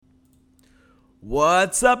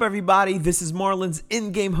What's up, everybody? This is Marlins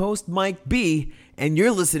in-game host Mike B, and you're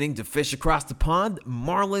listening to Fish Across the Pond,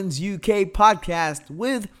 Marlins UK podcast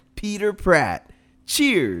with Peter Pratt.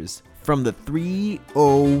 Cheers from the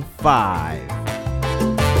 305.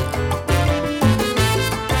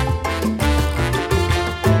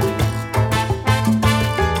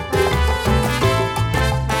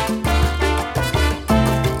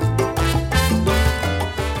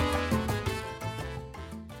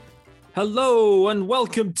 Hello and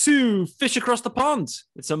welcome to Fish Across the Pond.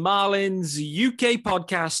 It's a Marlins UK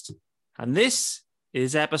podcast, and this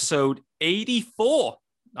is episode 84.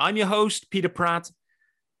 I'm your host, Peter Pratt,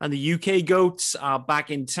 and the UK Goats are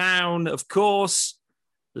back in town, of course.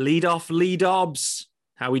 Lead off, Lee Dobbs.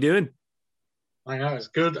 How we doing? I know, it's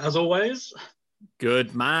good as always.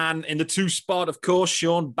 Good man. In the two spot, of course,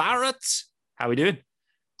 Sean Barrett. How we doing?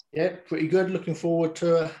 Yeah, pretty good. Looking forward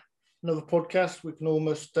to another podcast. We can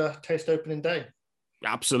almost taste opening day.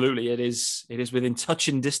 Absolutely. It is within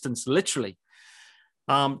touching distance, literally.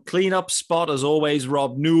 Clean-up spot, as always,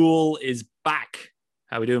 Rob Newell is back.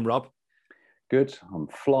 How we doing, Rob? Good. I'm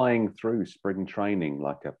flying through spring training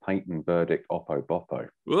like a Peyton Burdick Oppo Boppo.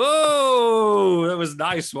 Whoa, that was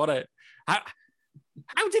nice, wasn't it? How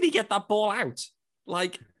did he get that ball out?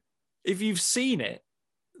 Like, if you've seen it,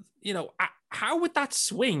 you know, how would that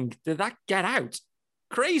swing? Did that get out?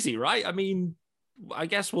 Crazy, right? I mean, I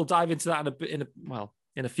guess we'll dive into that in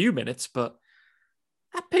a few minutes, but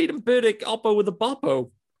that Peyton Burdick Oppo with a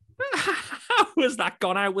Boppo, how has that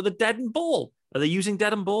gone out with a deadened ball? Are they using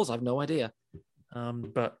deadened balls? I have no idea.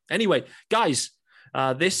 But anyway, guys,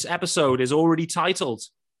 this episode is already titled,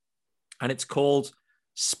 and it's called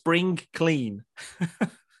Spring Clean.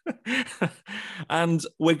 And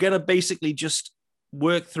we're going to basically just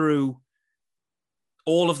work through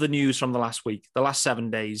all of the news from the last week, the last 7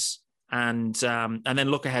 days, and then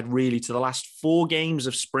look ahead really to the last 4 games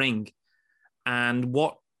of spring and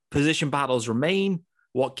what position battles remain,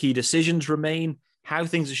 what key decisions remain, how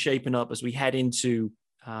things are shaping up as we head into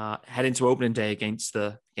opening day against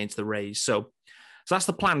the Rays. So that's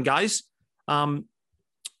the plan, guys. I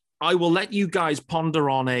will let you guys ponder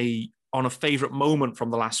on a favorite moment from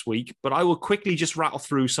the last week, but I will quickly just rattle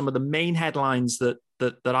through some of the main headlines that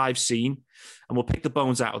I've seen, and we'll pick the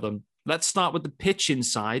bones out of them. Let's start with the pitching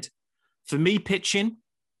side. For me, pitching,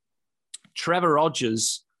 Trevor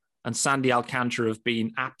Rogers and Sandy Alcantara have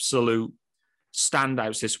been absolute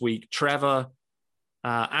standouts this week. Trevor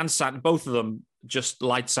and Sandy, both of them just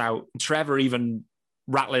lights out. Trevor even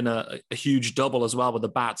rattling a huge double as well with the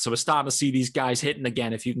bat. So we're starting to see these guys hitting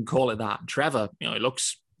again, if you can call it that. Trevor, you know, it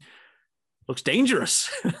looks dangerous.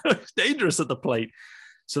 Looks dangerous at the plate.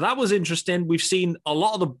 So that was interesting. We've seen a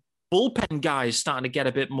lot of the bullpen guys starting to get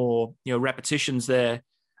a bit more, you know, repetitions there,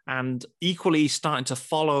 and equally starting to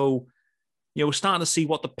follow, you know, we're starting to see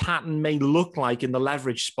what the pattern may look like in the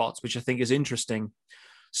leverage spots, which I think is interesting.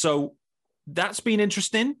 So that's been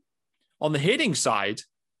interesting. On the hitting side,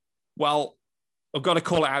 well, I've got to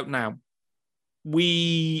call it out now.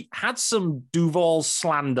 We had some Duvall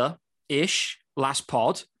slander-ish last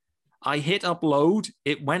pod. I hit upload,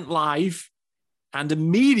 it went live, and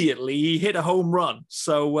immediately he hit a home run.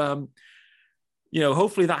 So, you know,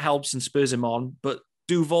 hopefully that helps and spurs him on. But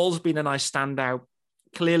Duvall's been a nice standout.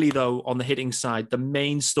 Clearly, though, on the hitting side, the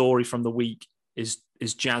main story from the week is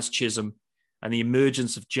Jazz Chisholm and the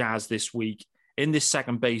emergence of Jazz this week in this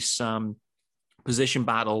second base position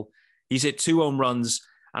battle. He's hit 2 home runs.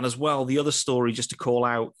 And as well, the other story, just to call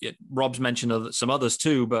out, Rob's mentioned some others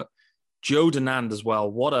too, but Joe Dunand as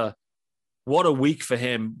well. What a week for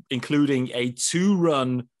him, including a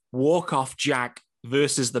 2-run walk-off jack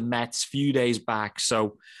versus the Mets a few days back.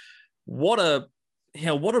 So what a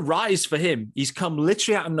rise for him. He's come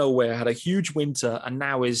literally out of nowhere, had a huge winter, and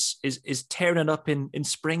now is tearing it up in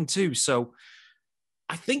spring too. So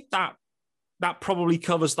I think that probably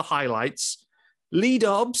covers the highlights. Lee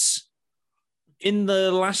Dobbs, in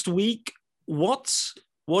the last week, what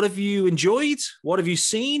have you enjoyed? What have you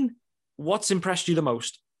seen? What's impressed you the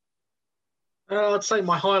most? I'd say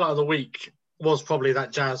my highlight of the week was probably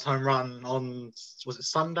that Jazz home run on, was it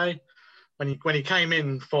Sunday? When he came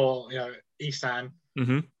in for, you know, Isan,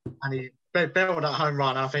 and he bailed that home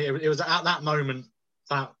run. And I think it was at that moment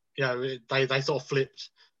that, you know, they sort of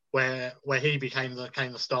flipped where he became the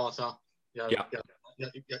starter. You know,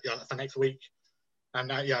 for next week, and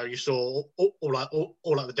you know, you saw all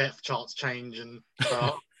the depth charts change, and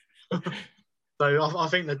so I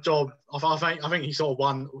think the job. I think he sort of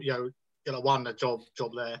won. Won the job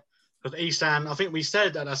there, because Isan, I think we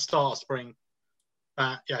said at the start of spring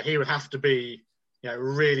that he would have to be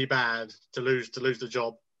really bad to lose the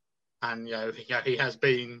job, and he has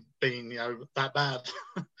been that bad.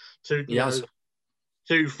 Yes.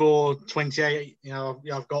 2 for 28.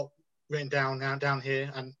 I've got written down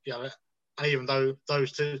here, and and even though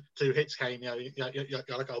those two hits came, like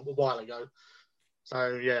a while ago.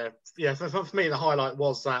 So for me the highlight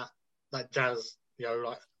was that Jazz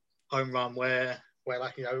like home run where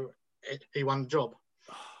he won the job.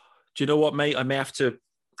 Do you know what, mate? I may have to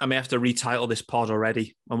retitle this pod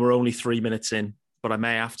already, and we're only 3 minutes in. But I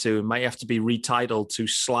might have to be retitled to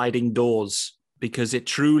Sliding Doors, because it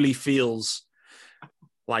truly feels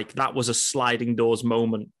like that was a sliding doors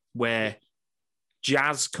moment where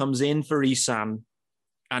Jazz comes in for Isan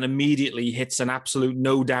and immediately hits an absolute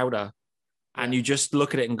no-doubter. And you just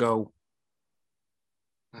look at it and go,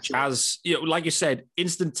 Jazz, like you said,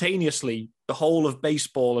 instantaneously, the whole of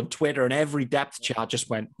baseball and Twitter and every depth chart just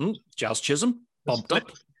went, Jazz Chisholm, bumped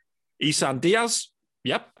up. Isan Diaz,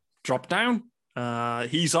 yep, dropped down.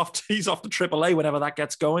 He's off to AAA whenever that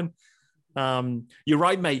gets going. You're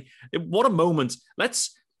right, mate. What a moment.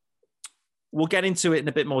 We'll get into it in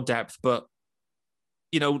a bit more depth, but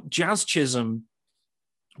Jazz Chisholm,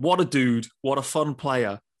 what a dude, what a fun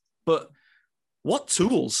player, but what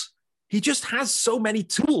tools. He just has so many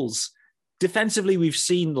tools. Defensively, we've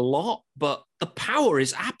seen a lot, but the power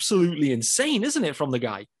is absolutely insane, isn't it, from the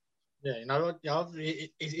guy? Yeah,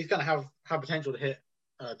 he's going to have potential to hit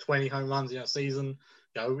 20 home runs in a season.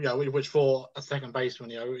 Which for a second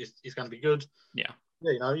baseman, is going to be good. Yeah.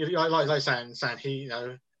 Like saying he,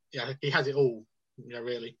 he has it all.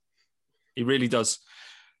 Really. He really does.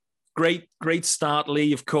 Great start,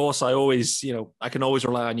 Lee. Of course, I can always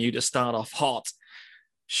rely on you to start off hot.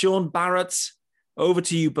 Sean Barrett, over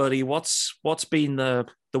to you, buddy. What's been the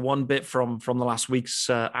one bit from the last week's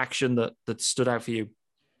action that stood out for you?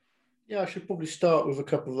 Yeah, I should probably start with a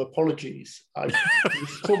couple of apologies. I was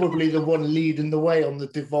probably the one leading the way on the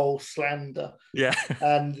Duvall slander. Yeah.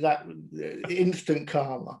 And that instant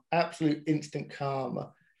karma, absolute instant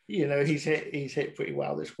karma. He's hit pretty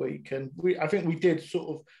well this week. And I think we did sort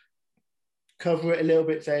of cover it a little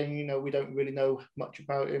bit, saying, we don't really know much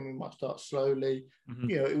about him. We might start slowly.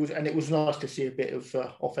 Mm-hmm. It was nice to see a bit of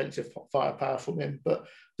offensive firepower from him, but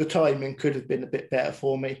the timing could have been a bit better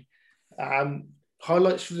for me.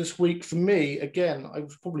 Highlights for this week for me, again, I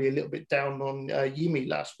was probably a little bit down on Yimi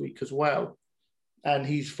last week as well. And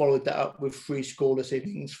he's followed that up with 3 scoreless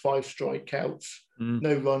innings, 5 strikeouts,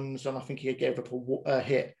 no runs, and I think he gave up a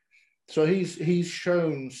hit. So he's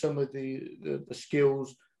shown some of the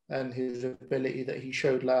skills and his ability that he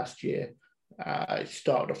showed last year. It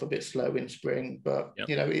started off a bit slow in spring, but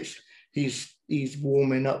he's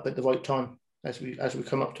warming up at the right time as we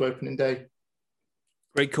come up to opening day.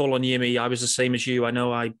 Great call on Yimi. I was the same as you. I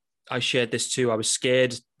know I shared this too. I was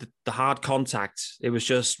scared. The hard contact, it was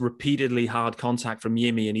just repeatedly hard contact from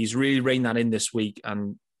Yimi, and he's really reined that in this week.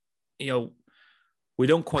 And, we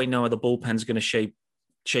don't quite know how the bullpen's going to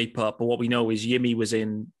shape up, but what we know is Yimi was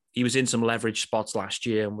in some leverage spots last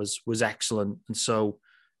year and was excellent. And so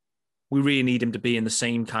we really need him to be in the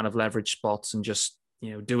same kind of leverage spots and just,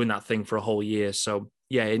 doing that thing for a whole year. So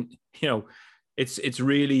yeah, it's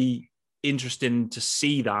really interesting to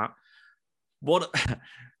see that.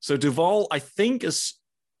 So Duvall, I think, has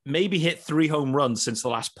maybe hit 3 home runs since the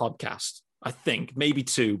last podcast. I think maybe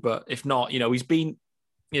 2, but if not,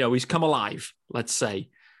 he's come alive, let's say,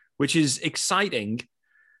 which is exciting.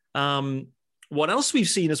 What else we've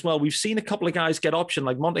seen as well? We've seen a couple of guys get optioned,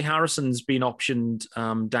 like Monte Harrison's been optioned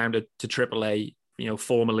down to AAA,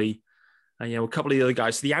 formally. A couple of the other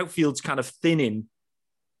guys. So the outfield's kind of thinning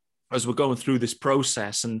as we're going through this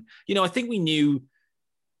process. And, I think we knew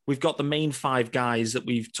we've got the main 5 guys that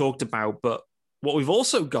we've talked about, but what we've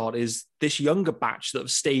also got is this younger batch that have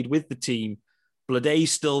stayed with the team.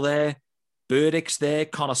 Bladay's still there. Burdick's there.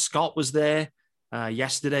 Connor Scott was there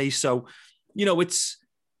yesterday. So,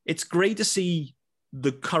 it's great to see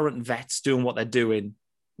the current vets doing what they're doing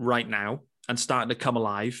right now and starting to come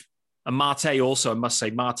alive. And Marte also, I must say,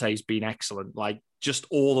 Marte's been excellent. Like, just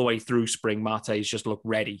all the way through spring, Marte's just looked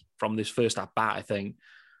ready from this first at bat, I think.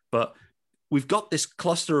 But we've got this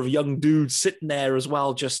cluster of young dudes sitting there as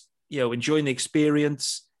well, just, enjoying the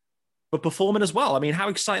experience, but performing as well. I mean, how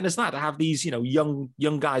exciting is that to have these, young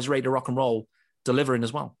guys ready to rock and roll, delivering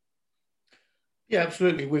as well? Yeah,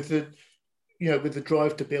 absolutely. With the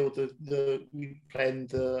drive to build playing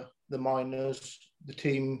the minors, the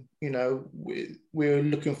team, we're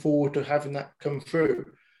looking forward to having that come through.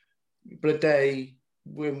 Bladay,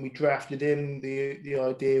 when we drafted him, the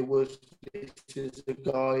idea was this is a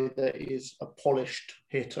guy that is a polished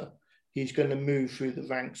hitter. He's going to move through the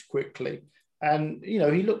ranks quickly, and he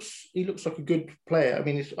looks like a good player. I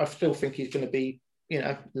mean, I still think he's going to be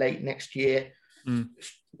late next year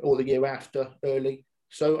or the year after, early.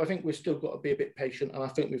 So I think we've still got to be a bit patient, and I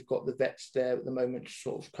think we've got the vets there at the moment to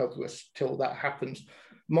sort of cover us till that happens.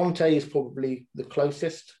 Monte is probably the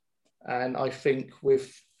closest, and I think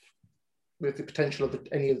with the potential of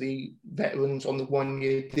any of the veterans on the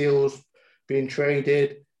 1-year deals being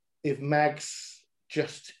traded, if Mags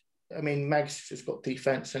Mags has got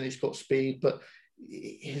defense and he's got speed, but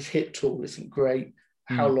his hit tool isn't great.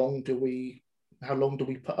 How long do we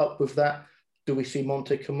put up with that? Do we see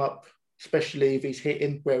Monte come up, especially if he's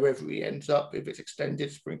hitting wherever he ends up, if it's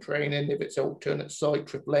extended spring training, if it's alternate site,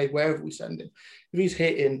 AAA, wherever we send him? If he's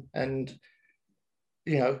hitting and,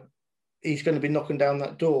 he's going to be knocking down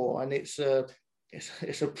that door, and it's a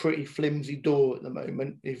pretty flimsy door at the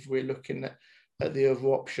moment if we're looking at the other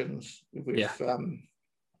options with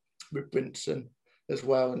Brinson as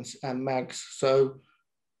well and Mags. So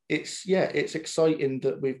it's exciting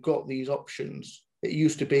that we've got these options. It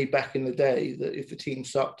used to be back in the day that if the team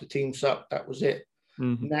sucked, that was it.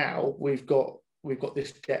 Now we've got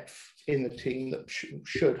this depth in the team that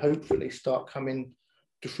should hopefully start coming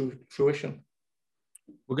to fruition.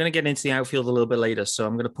 We're going to get into the outfield a little bit later, so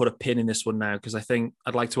I'm going to put a pin in this one now because I think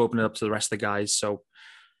I'd like to open it up to the rest of the guys. So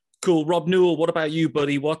cool. Rob Newell, what about you,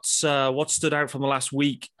 buddy? What stood out from the last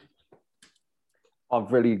week?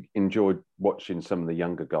 I've really enjoyed watching some of the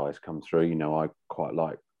younger guys come through. I quite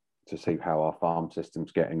like to see how our farm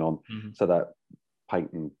system's getting on. So that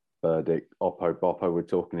Peyton, Burdick, Oppo, Boppo we're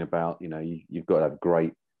talking about, you've got to have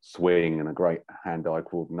great swing and a great hand-eye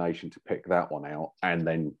coordination to pick that one out and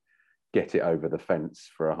then get it over the fence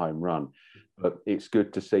for a home run. But it's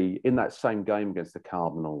good to see in that same game against the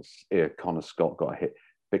Cardinals, Connor Scott got a hit.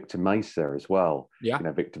 Victor Mesa as well. Yeah.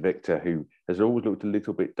 Victor, who has always looked a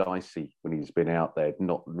little bit dicey when he's been out there,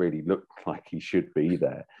 not really looked like he should be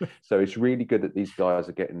there. So it's really good that these guys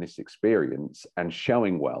are getting this experience and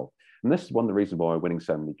showing well. And this is one of the reasons why we're winning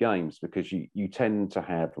so many games, because you tend to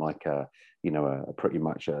have like a pretty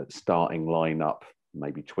much a starting lineup,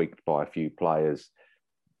 maybe tweaked by a few players,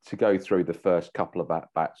 to go through the first couple of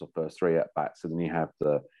at-bats or first 3 at-bats, and then you have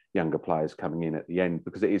the younger players coming in at the end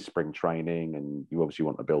because it is spring training and you obviously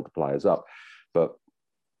want to build the players up. But,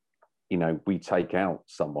 we take out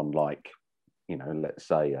someone like, let's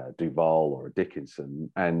say a Duvall or a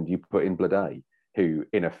Dickinson, and you put in Blade, who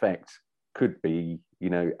in effect could be,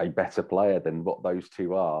 a better player than what those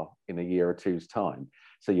two are in a year or two's time.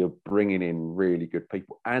 So you're bringing in really good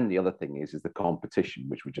people. And the other thing is the competition,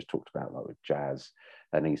 which we just talked about, like with Jazz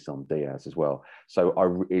and Isan Diaz as well.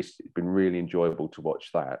 So it's been really enjoyable to watch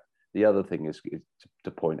that. The other thing is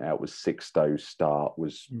to point out was Sixto's start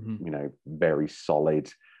was, very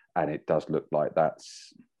solid. And it does look like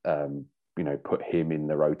that's, put him in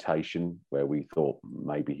the rotation where we thought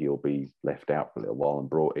maybe he'll be left out for a little while and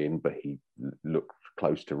brought in, but he looked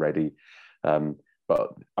close to ready. But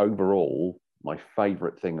overall, my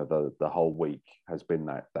favourite thing of the whole week has been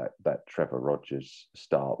that Trevor Rogers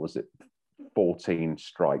start. Was it 14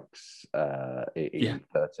 strikes in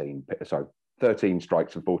 13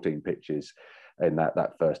 strikes and 14 pitches in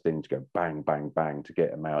that first inning to go bang, bang, bang to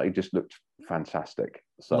get him out. It just looked fantastic.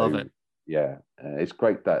 So, love it. Yeah, it's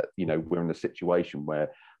great that, we're in a situation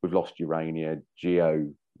where we've lost Urania,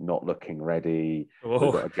 Gio not looking ready, we've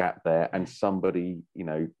got a gap there, and somebody,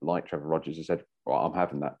 like Trevor Rogers has said, well, I'm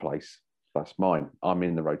having that place. That's mine. I'm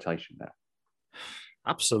in the rotation now.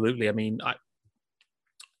 Absolutely. I mean,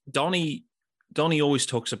 Donnie always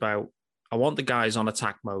talks about, I want the guys on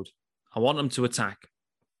attack mode. I want them to attack.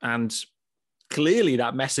 And clearly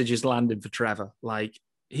that message is landed for Trevor. Like,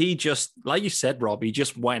 he just, like you said, Rob, he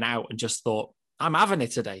just went out and just thought, I'm having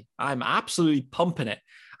it today. I'm absolutely pumping it.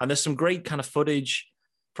 And there's some great kind of footage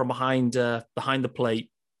from behind the plate,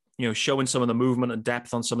 showing some of the movement and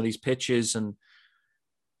depth on some of these pitches. And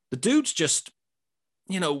the dude's just,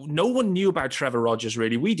 no one knew about Trevor Rogers,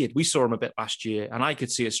 really. We did. We saw him a bit last year, and I could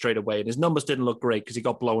see it straight away. And his numbers didn't look great because he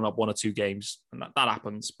got blown up 1 or 2 games, and that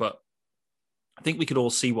happens. But I think we could all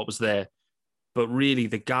see what was there. But really,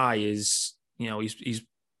 the guy is,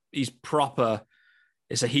 he's proper.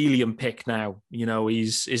 It's a helium pick now.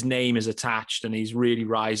 His name is attached, and he's really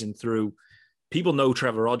rising through. People know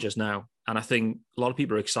Trevor Rogers now, and I think a lot of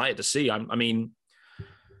people are excited to see. I mean,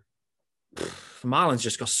 Marlins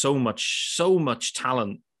just got so much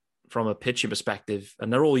talent from a pitching perspective,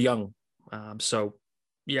 and they're all young. So,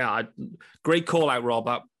 yeah, great call out, Rob.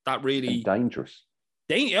 That really and dangerous.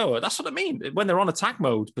 That's what I mean. When they're on attack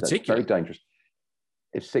mode, particularly. That's very dangerous.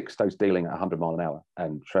 If Sixto's dealing at 100 mile an hour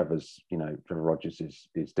and Trevor Rogers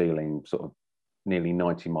is dealing sort of nearly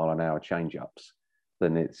 90 mile an hour change-ups,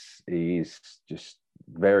 then he is just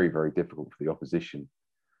very, very difficult for the opposition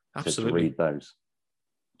to read those.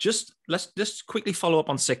 let's just quickly follow up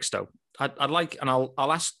on Sixto. I'd like, and I'll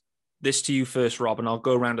ask this to you first, Rob, and I'll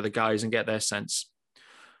go around to the guys and get their sense.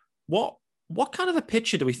 What kind of a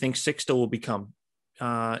pitcher do we think Sixto will become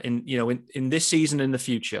in this season, in the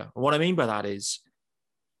future? What I mean by that is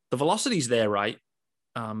the velocity's there, right?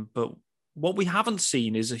 But what we haven't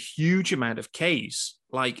seen is a huge amount of Ks.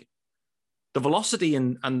 Like the velocity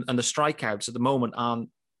and the strikeouts at the moment aren't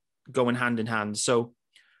going hand in hand. So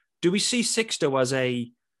do we see Sixto as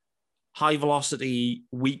a high velocity,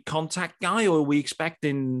 weak contact guy, or are we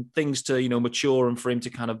expecting things to, mature and for him to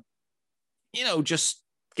kind of, just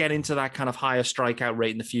get into that kind of higher strikeout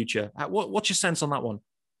rate in the future? What's your sense on that one?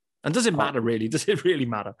 And does it matter really? Does it really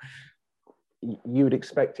matter? You would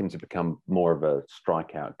expect him to become more of a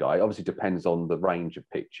strikeout guy. Obviously depends on the range of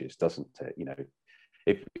pitches, doesn't it?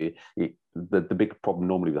 If the big problem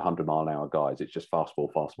normally with 100-mile-an-hour guys, it's just fastball,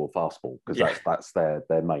 because that's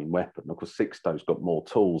their main weapon. Of course, Sixto's got more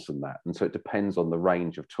tools than that, and so it depends on the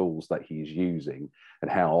range of tools that he's using and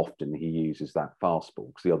how often he uses that fastball.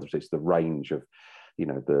 Because the other is the range of,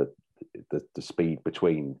 the speed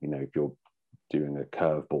between, if you're doing a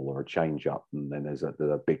curveball or a changeup, and then there's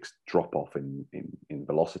a big drop off in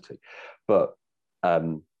velocity. But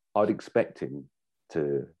I'd expect him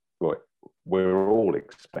to. Well, we're all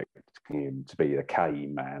expecting him to be a K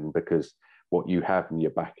man, because what you have in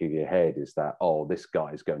your back of your head is that, this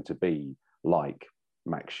guy is going to be like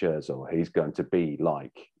Max Scherzer, or he's going to be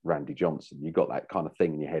like Randy Johnson. You've got that kind of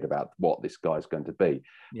thing in your head about what this guy's going to be,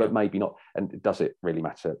 but maybe not. And does it really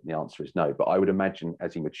matter? The answer is no. But I would imagine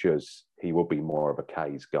as he matures, he will be more of a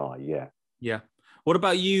K's guy. Yeah. Yeah. What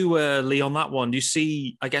about you, Lee, on that one? Do you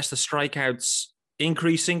see, I guess, the strikeouts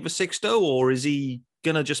increasing for Sixto, or is he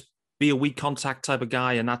going to just be a weak contact type of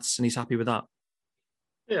guy and he's happy with that?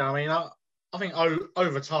 Yeah, I mean, I think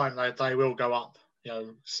over time they will go up,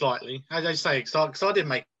 slightly. As I say, because I did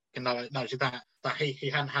make a note that he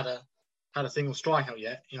hadn't had a single strikeout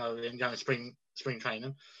yet, in spring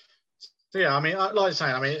training. So yeah, I mean, like I was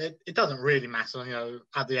saying, I mean, it doesn't really matter,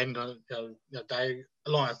 at the end of the day,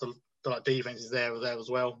 as long as the defense is there as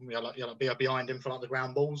well, be behind him for the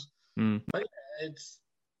ground balls. But it's,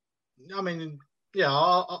 I mean, yeah,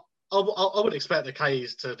 I would expect the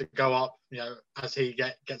Ks to go up, as he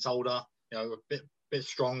gets older, a bit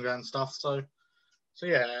stronger and stuff. So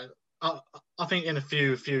yeah, I think in a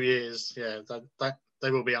few years,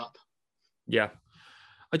 they will be up. Yeah,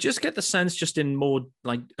 I just get the sense, just in more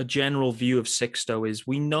like a general view of Sixto, is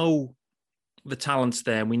we know the talent's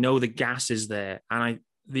there, and we know the gas is there, and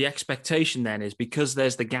the expectation then is, because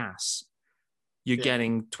there's the gas, you're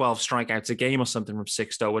getting 12 strikeouts a game or something from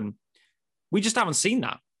Sixto, and we just haven't seen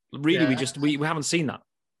that. Really, we haven't seen that.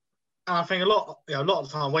 And I think a lot of the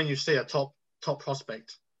time when you see a top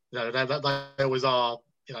prospect, they always are,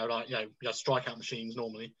 strikeout machines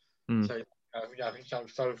normally. So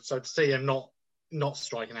so to see him not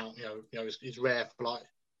striking out, is rare for like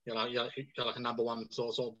a number one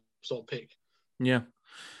sort of pick. Yeah.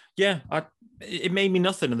 It made me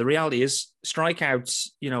nothing, and the reality is strikeouts,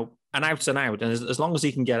 an out's an out, and as long as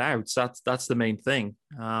he can get outs, that's the main thing.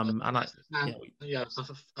 It's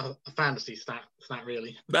a fantasy stat,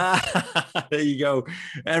 really. There you go.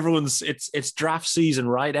 It's draft season,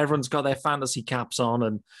 right? Everyone's got their fantasy caps on,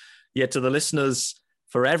 and to the listeners,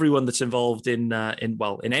 for everyone that's involved in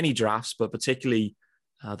any drafts, but particularly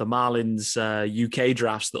the Marlins UK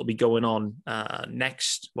drafts that'll be going on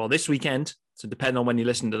this weekend. So depending on when you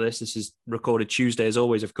listen to this is recorded Tuesday as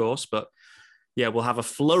always, of course, but we'll have a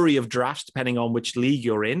flurry of drafts depending on which league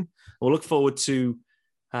you're in. We'll look forward to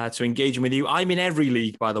engaging with you. I'm in every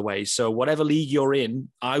league, by the way. So whatever league you're in,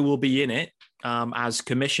 I will be in it as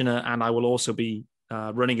commissioner, and I will also be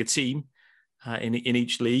running a team in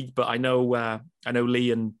each league. But I know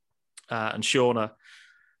Lee and Sean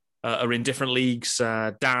are in different leagues.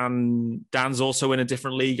 Dan's also in a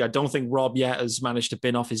different league. I don't think Rob yet has managed to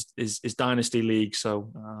bin off his dynasty league.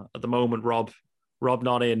 So at the moment, Rob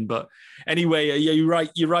not in. But anyway, you're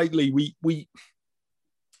right, Lee.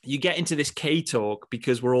 You get into this K talk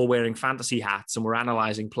because we're all wearing fantasy hats and we're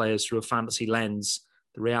analyzing players through a fantasy lens.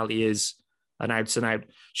 The reality is an out's an out.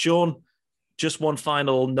 Sean, just one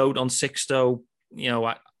final note on Sixto.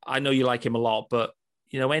 I know you like him a lot, but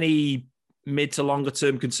any mid to longer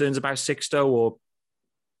term concerns about Sixto, or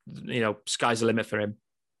sky's the limit for him?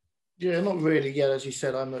 Yeah, not really. Yeah, as you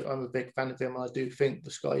said, I'm a big fan of him. I do think the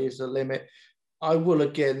sky is the limit. I will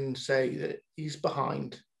again say that he's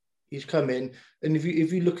behind. He's come in, and if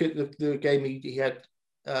you look at the game he had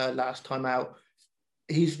last time out,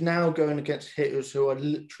 he's now going against hitters who are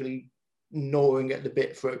literally gnawing at the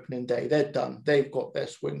bit for opening day. They're done. They've got their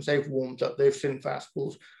swings. They've warmed up. They've seen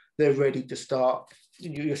fastballs. They're ready to start.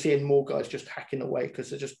 you're seeing more guys just hacking away because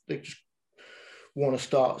they just want to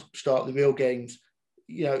start the real games.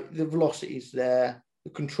 The velocity's there,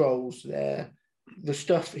 the control's there, the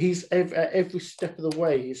stuff. He's at every step of the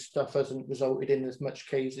way. His stuff hasn't resulted in as much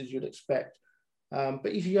Ks as you'd expect,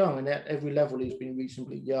 but he's young, and at every level he's been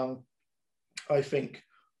reasonably young. I think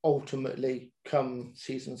ultimately, come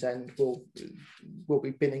season's end, we'll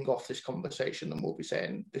be binning off this conversation, and we'll be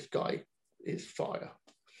saying this guy is fire.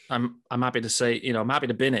 I'm happy to say, I'm happy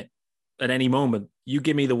to bin it at any moment. You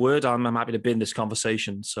give me the word, I'm happy to bin this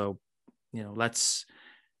conversation. So, let's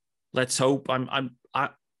hope.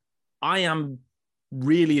 I am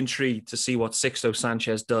really intrigued to see what Sixto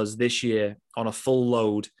Sanchez does this year on a full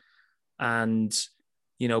load, and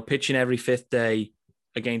pitching every fifth day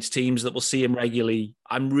against teams that will see him regularly.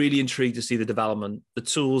 I'm really intrigued to see the development. The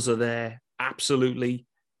tools are there, absolutely.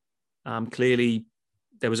 Clearly,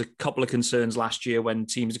 there was a couple of concerns last year when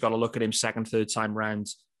teams got to look at him second, third time round,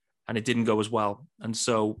 and it didn't go as well. And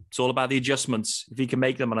so it's all about the adjustments. If he can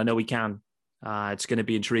make them, and I know he can, it's going to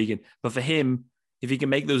be intriguing. But for him, if he can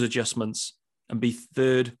make those adjustments and be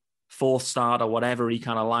third, fourth start, or whatever he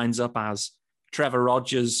kind of lines up as, Trevor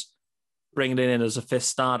Rogers bringing it in as a fifth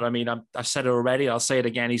starter. I mean, I've said it already. I'll say it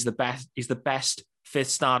again. He's the best. He's the best fifth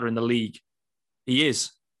starter in the league. He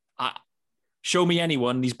is. Show me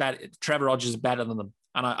anyone. He's better. Trevor Rogers is better than them.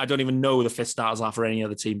 And I don't even know who the fifth starters are for any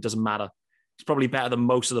other team. Doesn't matter. He's probably better than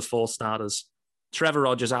most of the fourth starters. Trevor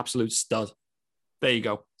Rogers, absolute stud. There you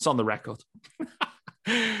go. It's on the record.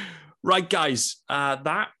 Right, guys.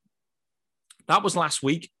 That was last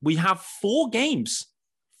week. We have 4 games.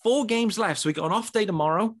 4 games left. So we got an off day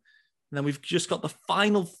tomorrow. And then we've just got the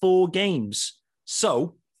final 4 games.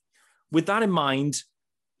 So with that in mind,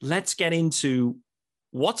 let's get into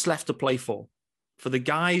what's left to play for the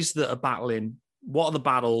guys that are battling. What are the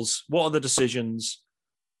battles? What are the decisions?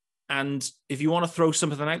 And if you want to throw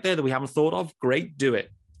something out there that we haven't thought of, great, do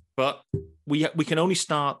it. But we can only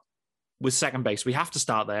start with second base. We have to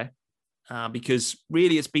start there because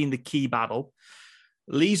really it's been the key battle.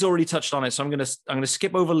 Lee's already touched on it, so I'm going to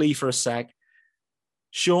skip over Lee for a sec.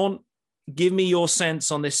 Sean, give me your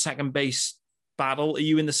sense on this second base battle. Are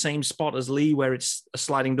you in the same spot as Lee, where it's a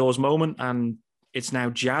sliding doors moment and it's now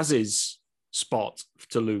Jazz's spot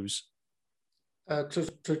to lose?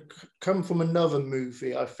 To come from another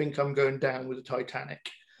movie, I think I'm going down with the Titanic.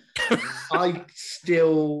 I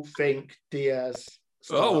still think Diaz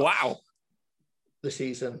the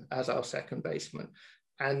season as our second baseman.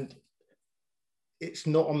 And it's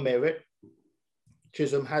not on merit.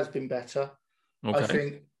 Chisholm has been better.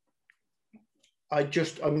 Okay.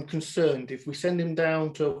 I'm concerned if we send him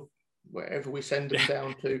down to wherever we send him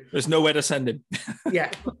down to. There's nowhere to send him.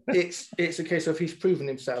 Yeah, it's a case of he's proven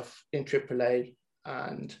himself in AAA,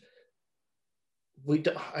 and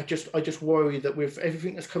I just worry that with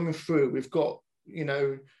everything that's coming through, we've got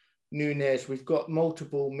Nunez, we've got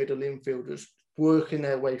multiple middle infielders working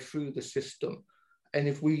their way through the system, and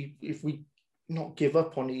if we not give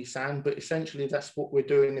up on Isan, but essentially that's what we're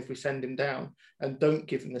doing if we send him down and don't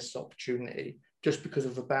give him this opportunity just because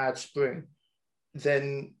of a bad spring,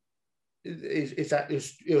 then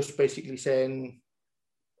is basically saying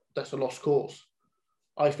that's a lost cause.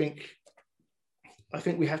 I think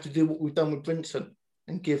we have to do what we've done with Brinson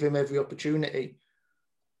and give him every opportunity.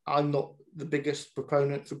 I'm not the biggest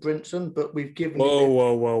proponent for Brinson, but we've given him...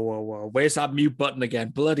 Whoa. Where's that mute button again?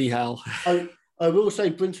 Bloody hell. I will say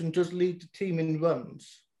Brinson does lead the team in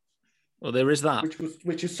runs. Well, there is that.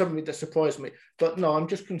 Which is something that surprised me. But no, I'm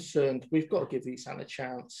just concerned. We've got to give Isan a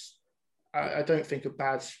chance. I don't think a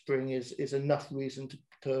bad spring is enough reason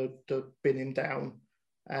to bin him down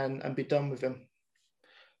and be done with him.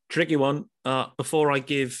 Tricky one. Before I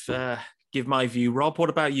give my view, Rob, what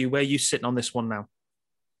about you? Where are you sitting on this one now?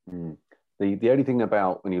 The only thing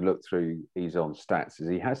about when you look through Isan's stats is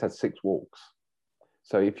he has had 6 walks.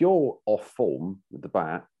 So if you're off form with the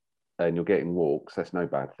bat and you're getting walks, that's no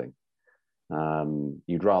bad thing.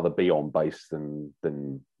 You'd rather be on base than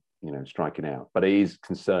striking out. But it is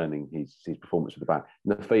concerning his performance with the bat.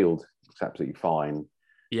 In the field, it's absolutely fine.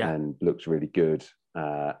 Yeah. And looks really good.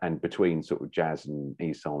 And between sort of Jazz and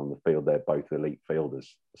Isan on the field, they're both elite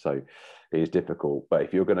fielders. So it is difficult. But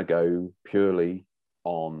if you're going to go purely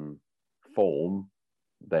on form,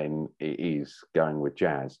 then it is going with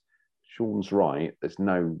Jazz. Sean's right. There's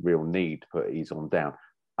no real need to put Isan down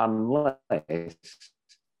unless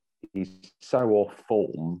he's so off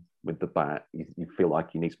form with the bat, you feel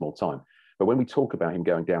like he needs more time. But when we talk about him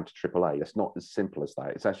going down to AAA, it's not as simple as that.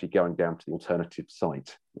 It's actually going down to the alternative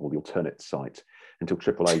site or the alternate site until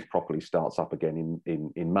AAA properly starts up again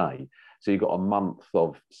in May. So you've got a month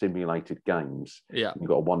of simulated games. Yeah. You've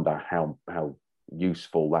got to wonder how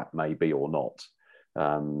useful that may be or not.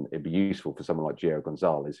 It'd be useful for someone like Gio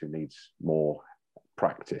Gonzalez, who needs more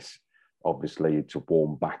practice, obviously, to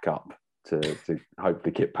warm back up to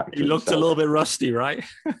hopefully get back to He looked himself. a little bit rusty, right?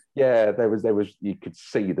 Yeah, there was you could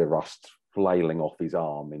see the rust flailing off his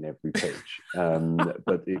arm in every pitch.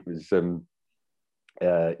 But it was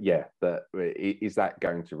but is that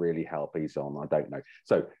going to really help Isan? I don't know.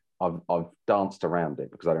 So I've danced around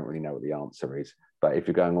it because I don't really know what the answer is. But if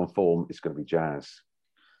you're going on form, it's going to be Jazz.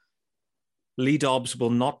 Lee Dobbs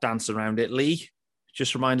will not dance around it. Lee,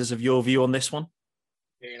 just remind us of your view on this one.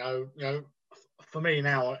 You know, for me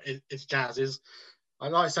now, it's Jazz's. I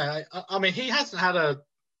like to say, I mean, he hasn't had an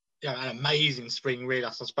amazing spring, really,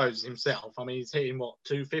 I suppose, himself. I mean, he's hitting,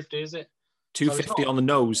 250, is it? 250 on the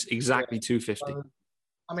nose, exactly 250. So,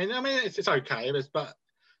 I mean, it's okay, but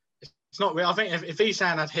it's not really. I think if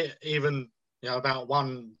Isan had hit even, about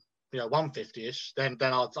 150-ish, then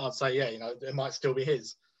I'd say, it might still be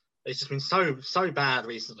his. It's just been so bad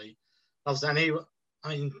recently.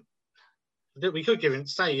 And we could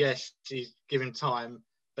yes, he's given time,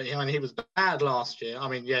 but he was bad last year. I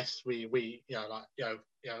mean, yes, we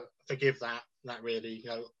forgive that really,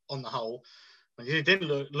 on the whole. And he didn't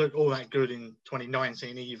look all that good in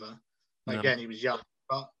 2019 either. No. Again, he was young,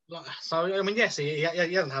 but so I mean, yes, he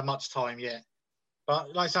hasn't had much time yet.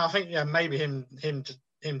 But like I said, I think maybe him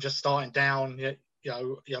just starting down,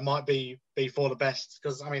 might be for the best,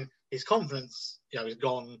 because I mean his confidence, is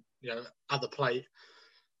gone, at the plate.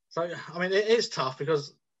 So I mean it is tough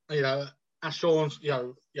because as Sean,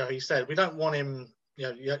 he said, we don't want him,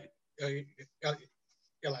 like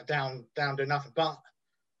down doing nothing. But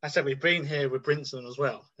I said we've been here with Brinson as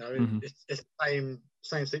well. It's the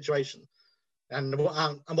same situation. And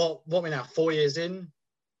what we now 4 years in,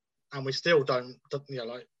 and we still don't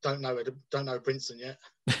know Brinson yet.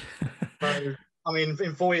 So I mean,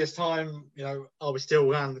 in 4 years' time, are we still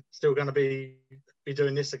going to be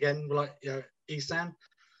doing this again, like Isan?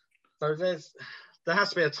 So there has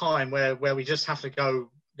to be a time where we just have to go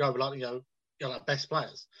like like best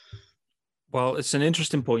players. Well, it's an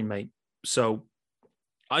interesting point, mate. So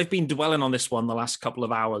I've been dwelling on this one the last couple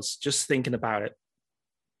of hours, just thinking about it.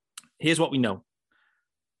 Here's what we know.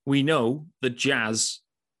 We know that Jazz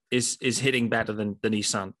is hitting better than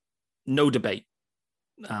Isan. No debate.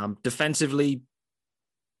 Defensively,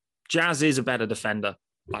 Jazz is a better defender.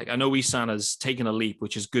 Like, I know Isan has taken a leap,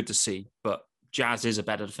 which is good to see, but Jazz is a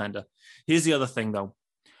better defender. Here's the other thing, though.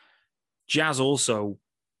 Jazz also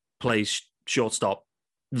plays shortstop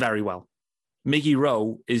very well. Miggy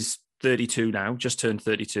Rowe is 32 now, just turned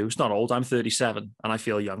 32. It's not old. I'm 37, and I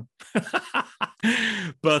feel young.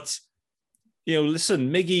 But,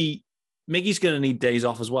 listen, Miggy's going to need days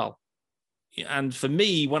off as well. And for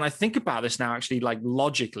me, when I think about this now, actually, like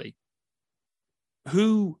logically,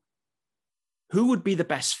 who would be the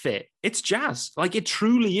best fit? It's Jazz. Like, it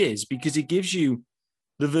truly is, because it gives you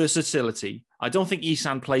the versatility. I don't think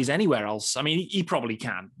Isan plays anywhere else. I mean, he probably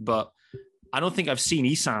can, but I don't think I've seen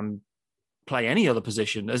Isan play any other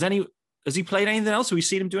position. Has he played anything else? Have we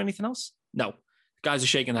seen him do anything else? No. Guys are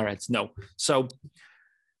shaking their heads. No. So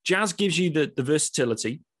Jazz gives you the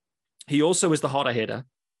versatility. He also is the hotter hitter,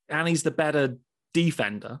 and he's the better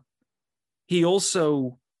defender. He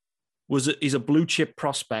also he's a blue chip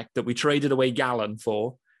prospect that we traded away Gallen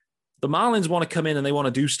for. The Marlins want to come in and they want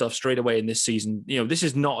to do stuff straight away in this season. This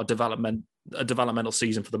is not a developmental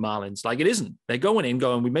season for the Marlins. Like, it isn't. They're going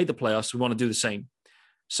in, we made the playoffs. We want to do the same.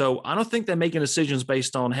 So I don't think they're making decisions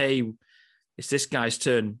based on, hey, it's this guy's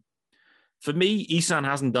turn. For me, Isan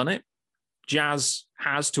hasn't done it. Jazz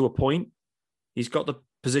has, to a point. He's got the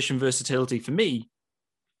position versatility. For me,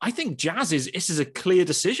 I think Jazz this is a clear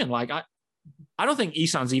decision. Like, I don't think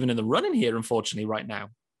Isan's even in the running here, unfortunately, right now.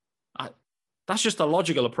 That's just a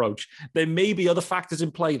logical approach. There may be other factors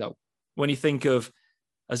in play, though. When you think of,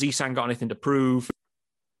 has Isan got anything to prove?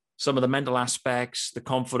 Some of the mental aspects, the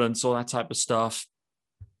confidence, all that type of stuff,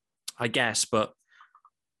 I guess. But,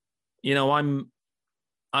 I'm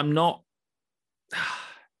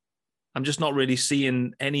just not really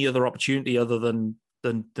seeing any other opportunity other than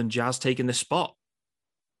Jazz taking this spot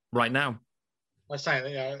right now. I'm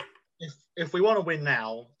saying, if we want to win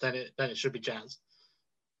now, then it should be Jazz.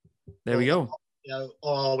 There we go.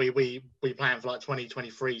 Or are we plan for like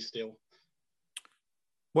 2023 still?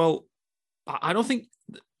 Well, I don't think.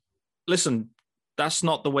 Listen, that's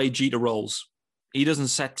not the way Jeter rolls. He doesn't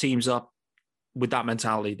set teams up with that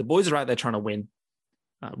mentality. The boys are out there trying to win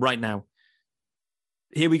right now.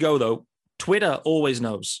 Here we go, though. Twitter always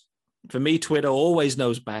knows. For me, Twitter always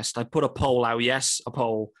knows best. I put a poll out. Yes, a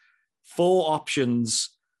poll. 4 options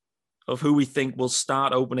of who we think will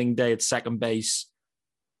start opening day at second base.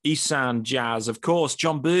 Isan, Jazz, of course,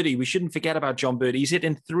 John Birdie. We shouldn't forget about John Birdie. He's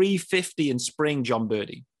hitting 350 in spring, John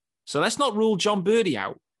Birdie. So let's not rule John Birdie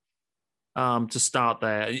out to start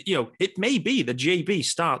there. It may be that JB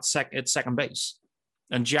starts at second base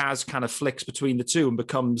and Jazz kind of flicks between the two and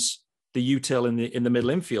becomes the util in the middle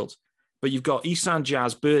infield. But you've got Isan,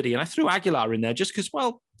 Jazz, Birdie, and I threw Aguilar in there just because,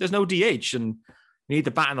 well, there's no DH and you need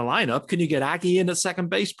the bat in the lineup. Can you get Aggie in at second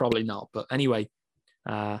base? Probably not. But anyway,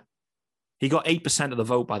 he got 8% of the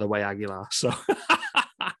vote, by the way, Aguilar. So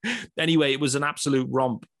anyway, it was an absolute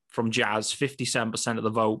romp from Jazz, 57% of the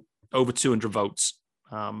vote, over 200 votes.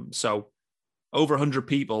 So over 100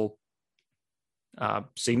 people,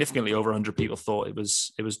 significantly over 100 people thought it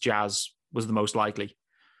was Jazz was the most likely,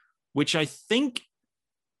 which I think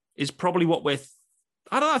is probably what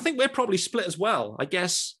I think we're probably split as well. I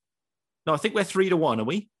guess, no, I think we're 3-1, are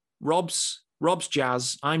we? Rob's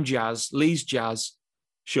Jazz, I'm Jazz, Lee's Jazz,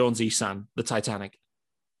 Sean's Isan, the Titanic.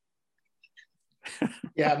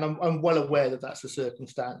 Yeah, and I'm well aware that that's the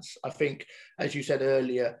circumstance. I think, as you said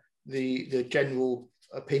earlier, the general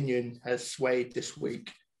opinion has swayed this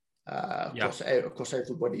week across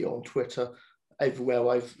everybody on Twitter. Everywhere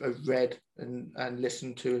I've read and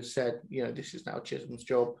listened to has said, this is now Chisholm's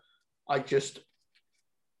job. I don't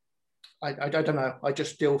know. I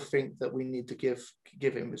just still think that we need to give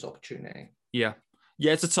him this opportunity. Yeah,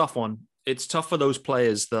 it's a tough one. It's tough for those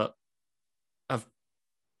players that have,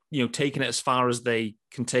 taken it as far as they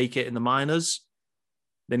can take it in the minors.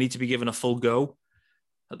 They need to be given a full go.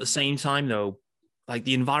 At the same time, though, like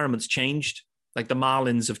the environment's changed. Like the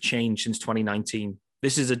Marlins have changed since 2019.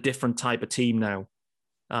 This is a different type of team now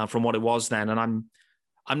from what it was then. And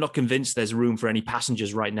I'm not convinced there's room for any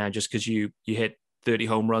passengers right now just because you hit 30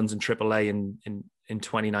 home runs in AAA in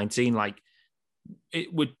 2019. Like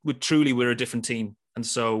it would truly, we're a different team. And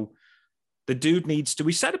so the dude needs to,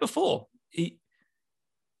 we said it before,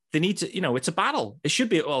 they need to, it's a battle. It should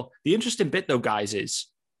be, well, the interesting bit though, guys, is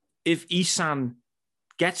if Isan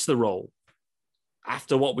gets the role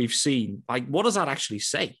after what we've seen, like what does that actually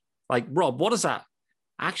say? Like, Rob, what does that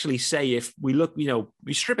actually say if we look,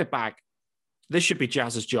 we strip it back? This should be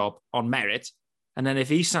Jazz's job on merit. And then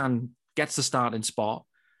if Isan gets the starting spot,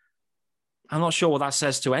 I'm not sure what that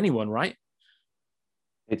says to anyone, right?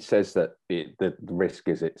 It says that the risk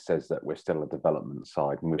is it says that we're still a development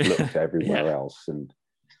side and we've looked everywhere else. And,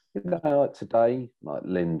 like today, like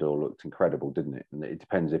Lindor looked incredible, didn't it? And it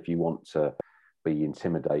depends if you want to be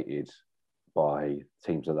intimidated by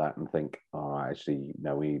teams like that and think, actually,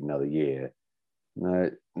 no, we need another year.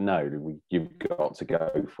 No, you've got to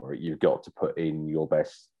go for it. You've got to put in your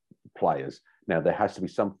best players. Now, there has to be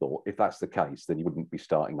some thought. If that's the case, then you wouldn't be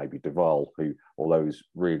starting maybe Duvall, who, although he's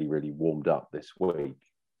really, really warmed up this week,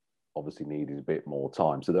 obviously needed a bit more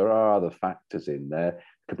time. So there are other factors in there.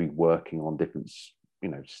 Could be working on different,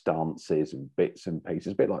 stances and bits and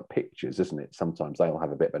pieces. A bit like pictures, isn't it? Sometimes they'll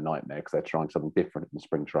have a bit of a nightmare because they're trying something different in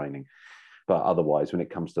spring training. But otherwise, when it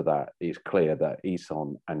comes to that, it's clear that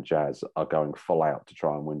Isan and Jazz are going full out to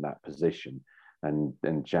try and win that position. And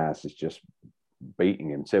Jazz is just beating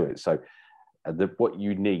him to it. So what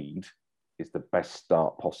you need is the best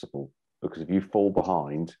start possible, because if you fall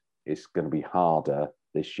behind, it's going to be harder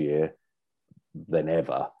this year than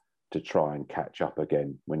ever to try and catch up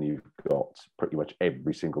again when you've got pretty much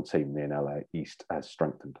every single team in the NL East has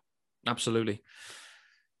strengthened. Absolutely.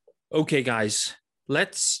 Okay, guys,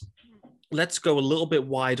 let's go a little bit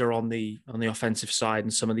wider on the offensive side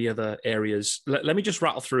and some of the other areas. Let me just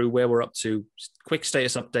rattle through where we're up to. Quick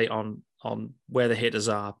status update on where the hitters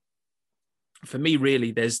are. For me,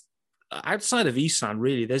 really, there's outside of Isan,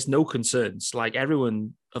 really, there's no concerns. Like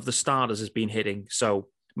everyone of the starters has been hitting. So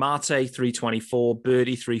Marte 324,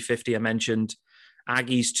 Birdie 350. I mentioned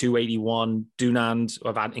Aggie's 281, Dunand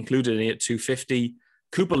I've included in it 250,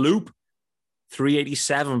 Cooper Loop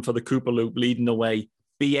 387 for the Cooper Loop leading the way.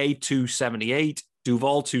 BA 278,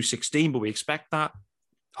 Duvall 216, but we expect that.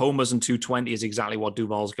 Homers and 220 is exactly what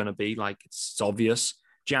Duvall's going to be. Like it's obvious.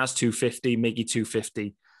 Jazz 250, Miggy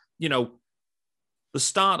 250. The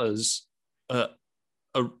starters are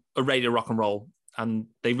ready to rock and roll, and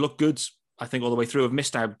they've looked good, I think, all the way through. I've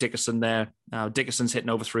missed out Dickerson there. Dickerson's hitting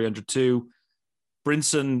over 300 too.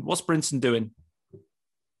 Brinson, what's Brinson doing?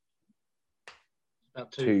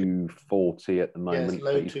 About 240 at the moment. Yes,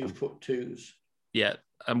 low 2.2s. Yeah,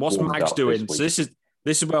 and what's Mags doing? So this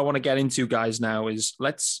is where I want to get into, guys. Now is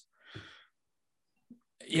let's,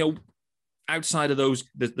 outside of those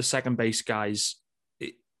the second base guys,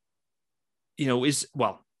 let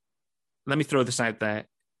me throw this out there.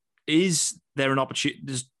 Is there an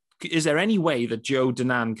opportunity? Is there any way that Joe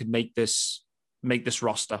Dunand could make this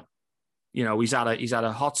roster? He's had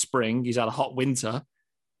a hot spring, he's had a hot winter.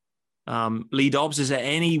 Lee Dobbs, is there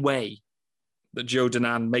any way that Joe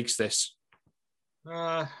Dunand makes this?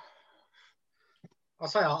 I'll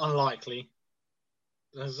say unlikely.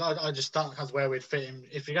 I just don't have where we'd fit him.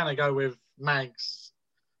 If you're going to go with Mags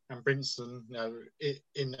and Brinson,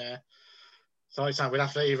 in there, so I'm saying we'd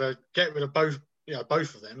have to either get rid of both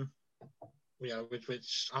of them,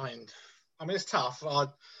 which I mean, it's tough. I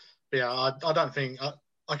don't think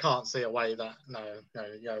I can't see a way that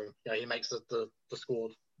he makes the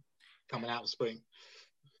squad coming out of spring.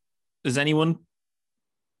 Does anyone?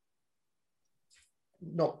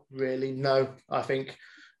 Not really. No, I think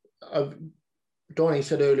Donnie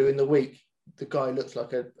said earlier in the week the guy looks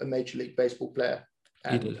like a Major League Baseball player,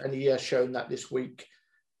 and he has shown that this week.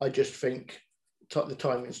 I just think the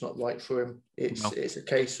timing's not right for him. It's a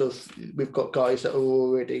case of we've got guys that are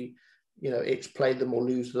already, it's play them or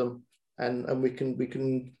lose them, and we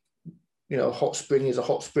can a hot spring is a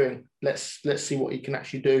hot spring. Let's see what he can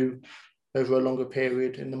actually do over a longer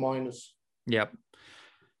period in the minors. Yep.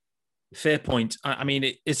 Fair point. I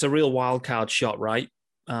mean, it's a real wild card shot, right?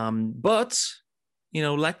 But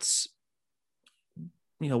let's,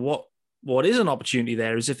 what is an opportunity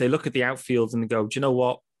there is if they look at the outfield and they go, do you know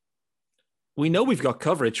what? We know we've got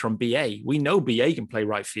coverage from BA. We know BA can play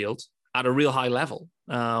right field at a real high level.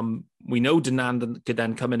 We know Dunand could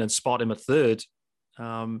then come in and spot him at third.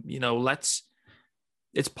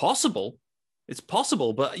 It's possible. It's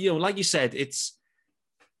possible. But, like you said,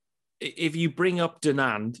 if you bring up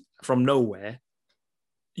Dunand from nowhere,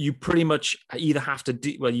 you pretty much either have to,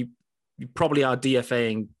 you probably are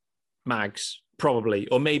DFAing Mags, probably,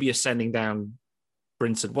 or maybe you're sending down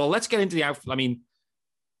Brinson. Well, let's get into the outfield. I mean,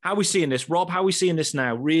 how are we seeing this? Rob, how are we seeing this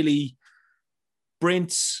now? Really,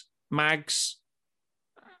 Brint, Mags,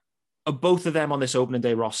 are both of them on this opening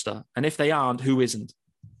day roster? And if they aren't, who isn't?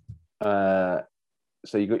 So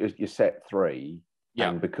you got your set three. Yeah.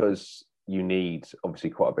 And because you need obviously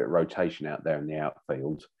quite a bit of rotation out there in the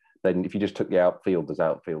outfield, then if you just took the outfield as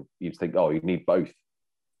outfield, you'd think, you need both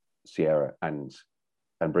Sierra and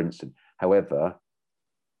Brinson. However,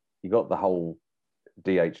 you got the whole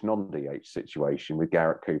DH, non-DH situation with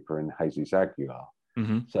Garrett Cooper and Jesus Aguilar.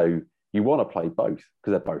 Mm-hmm. So you want to play both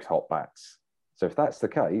because they're both hot bats. So if that's the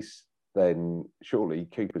case, then surely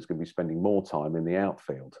Cooper's going to be spending more time in the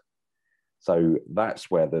outfield. So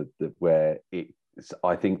that's where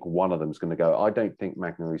I think one of them is going to go. I don't think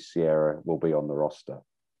Magneuris Sierra will be on the roster.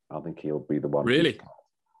 I think he'll be the one. Really?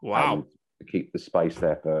 Wow. To keep the space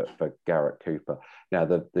there for Garrett Cooper. Now,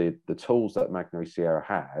 the tools that Magneuris Sierra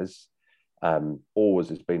has always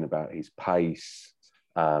has been about his pace,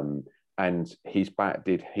 and his bat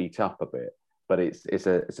did heat up a bit, but it's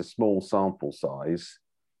a small sample size,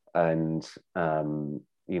 and when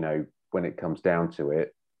it comes down to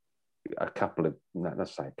it, a couple of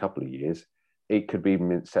years, it could be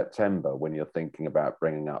mid-September when you're thinking about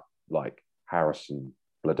bringing up like Harrison,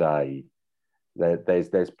 Blade.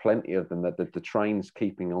 There's plenty of them that the train's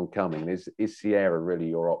keeping on coming. Is Sierra really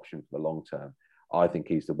your option for the long term? I think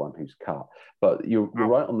he's the one who's cut. But you're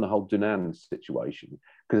right on the whole Dunand situation,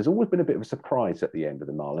 because there's always been a bit of a surprise at the end of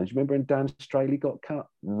the Marlins. You remember when Dan Straley got cut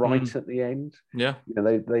right at the end? Yeah.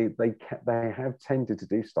 They have tended to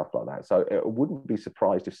do stuff like that. So it wouldn't be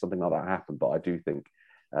surprised if something like that happened. But I do think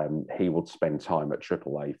he would spend time at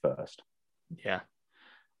AAA first. Yeah.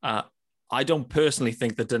 I don't personally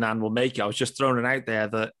think that Dunand will make it. I was just throwing it out there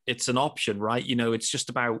that it's an option, right? It's just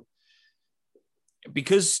about,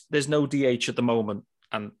 because there's no DH at the moment,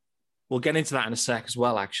 and we'll get into that in a sec as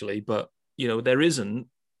well, actually, but, there isn't.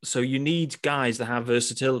 So you need guys that have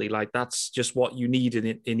versatility. Like, that's just what you need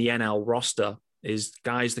in the NL roster, is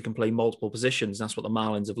guys that can play multiple positions. That's what the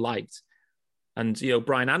Marlins have liked. And,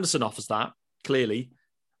 Brian Anderson offers that, clearly.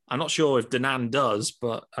 I'm not sure if Dunand does,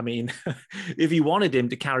 but, I mean, if he wanted him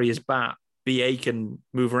to carry his bat, BA can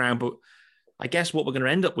move around, but I guess what we're going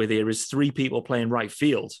to end up with here is three people playing right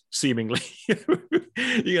field, seemingly.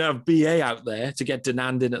 You have BA out there to get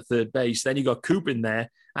Dunand in at third base. Then you got Coop in there,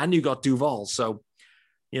 and you got Duvall. So,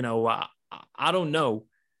 I don't know.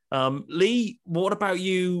 Lee, what about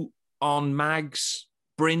you on Mags,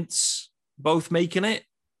 Brints, both making it?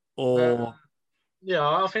 Or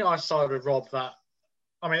I think I sided with Rob that.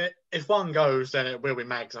 I mean, if one goes, then it will be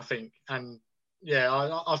Mags, I think. And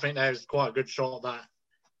I think there's quite a good shot that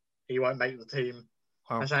he won't make the team.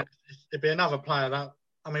 Wow. It'd be another player that,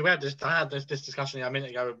 I mean, I had this discussion a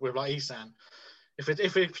minute ago with like Isan. If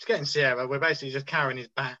we're getting Sierra, we're basically just carrying his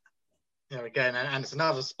bat, again, and it's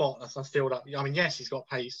another spot that's filled up. I mean, yes, he's got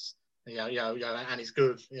pace, and he's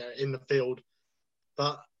good, in the field,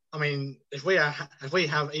 but I mean, if we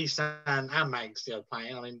have Isan and Mags,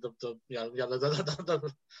 playing, I mean, the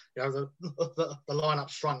lineup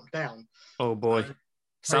shrunk down. Oh boy,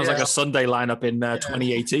 sounds like a Sunday lineup in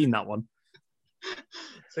 2018. That one.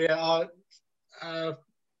 So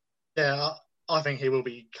I think he will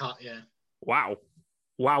be cut. Yeah. Wow.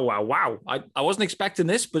 I wasn't expecting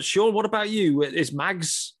this, but Sean, what about you? Is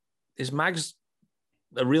Mags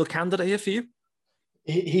a real candidate here for you?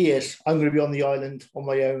 He is. I'm going to be on the island on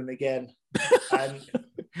my own again, and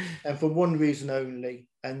for one reason only,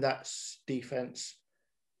 and that's defense.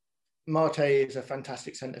 Marte is a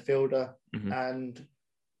fantastic centre fielder, and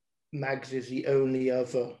Mags is the only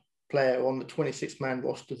other player on the 26-man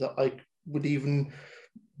roster that I would even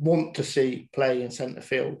want to see play in centre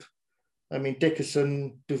field. I mean,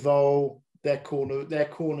 Dickerson, Duval, their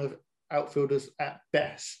corner outfielders at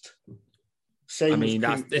best. Same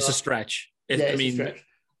it's a stretch.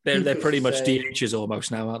 They're pretty much DHs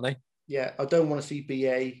almost now, aren't they? Yeah, I don't want to see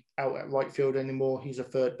BA out at right field anymore. He's a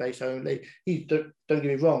third base only. Don't get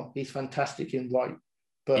me wrong, he's fantastic in right,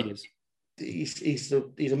 but he's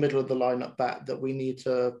a middle of the lineup bat that we need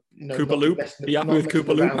to. Cooper Loop. You happy with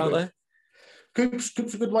Cooper Loop out there? Coop's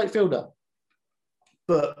a good right fielder,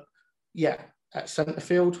 but yeah, at centre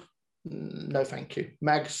field, no, thank you.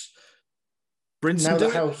 Mags. Brinson do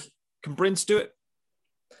it? Can Brince do it?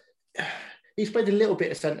 He's played a little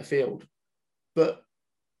bit of centre field, but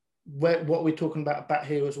what we're talking about bat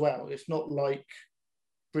here as well, it's not like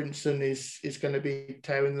Brinson is going to be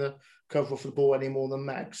tearing the cover off the ball any more than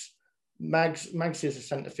Mags. Mags is a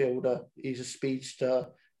centre fielder. He's a speedster.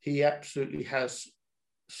 He absolutely has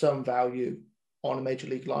some value on a major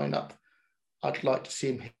league lineup. I'd like to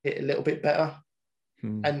see him hit a little bit better.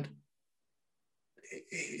 And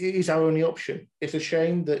he's our only option. It's a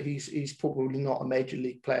shame that he's probably not a major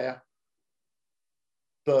league player,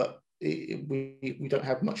 but we don't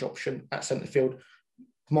have much option at centre field.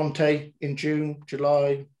 Monte in June,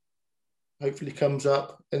 July, hopefully comes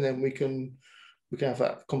up, and then we can have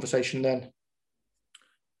that conversation then.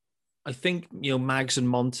 I think Mags and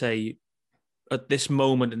Monte at this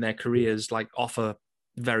moment in their careers offer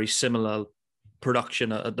very similar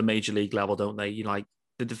production at the major league level, don't they? The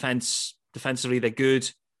defensively they're good,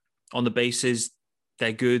 on the bases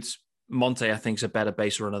they're good. Monte, I think, is a better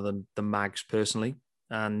base runner than Mags personally,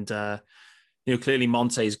 and clearly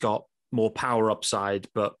Monte's got more power upside,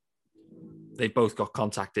 but they've both got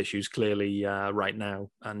contact issues clearly right now.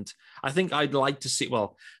 And I think I'd like to see.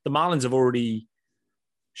 Well, the Marlins have already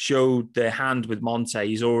showed their hand with Monte.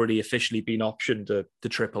 He's already officially been optioned to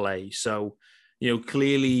AAA. So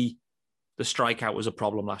clearly the strikeout was a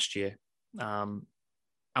problem last year. And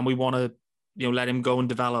we want to, let him go and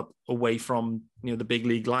develop away from, the big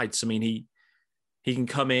league lights. I mean, he can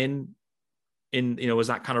come in, as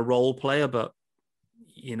that kind of role player, but,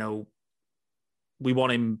 we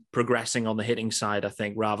want him progressing on the hitting side, I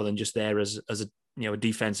think, rather than just there as a, a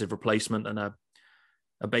defensive replacement and a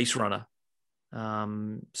base runner.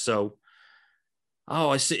 It's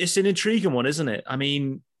an intriguing one, isn't it? I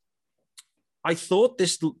mean, I thought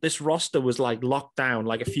this roster was locked down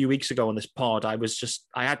a few weeks ago on this pod. I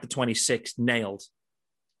had the 26th nailed.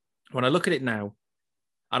 When I look at it now,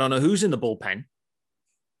 I don't know who's in the bullpen.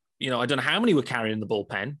 I don't know how many we're carrying in the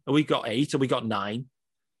bullpen. Have we got 8 or we got 9?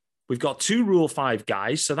 We've got 2 Rule 5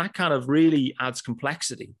 guys. So that kind of really adds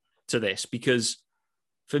complexity to this, because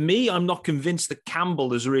for me, I'm not convinced that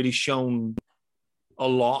Campbell has really shown a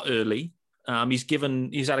lot early.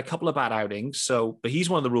 He's had a couple of bad outings, but he's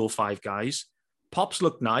one of the Rule 5 guys. Pops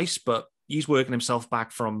looked nice, but he's working himself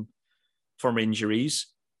back from injuries.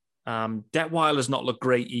 Detweiler's not looked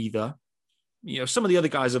great either. Some of the other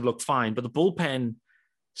guys have looked fine, but the bullpen,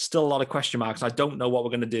 still a lot of question marks. I don't know what we're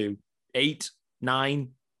going to do. 8, 9,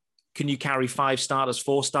 can you carry 5 starters,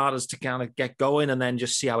 4 starters to kind of get going and then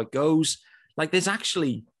just see how it goes? There's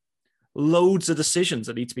actually loads of decisions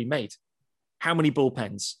that need to be made. How many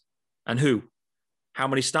bullpens and who? How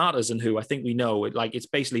many starters and who? I think we know. It's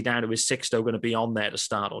basically down to, is Sixto going to be on there to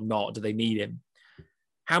start or not? Do they need him?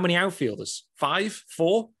 How many outfielders? 5?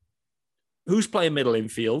 4? Who's playing middle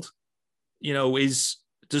infield? Is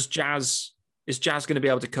Jazz going to be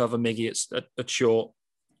able to cover Miggy at short?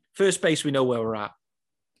 First base, we know where we're at.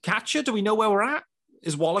 Catcher, do we know where we're at?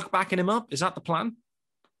 Is Wallach backing him up? Is that the plan?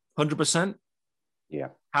 100%? Yeah.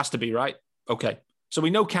 Has to be, right? Okay. So we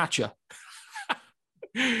know catcher.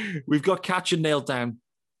 We've got catcher nailed down.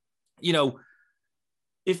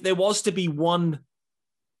 If there was to be one,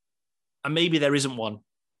 and maybe there isn't one,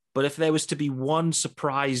 but if there was to be one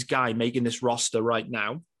surprise guy making this roster right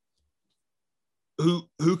now,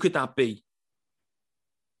 who could that be?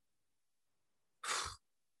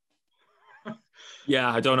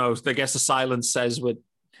 Yeah, I don't know. I guess the silence says we're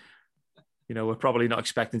probably not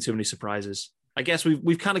expecting too many surprises. I guess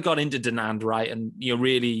we've kind of got into Dinant, right? And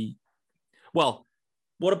really, well,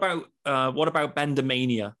 what about Bender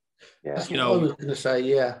Mania? Yeah, that's what I was going to say.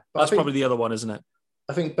 Yeah, but that's probably the other one, isn't it?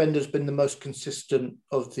 I think Bender's been the most consistent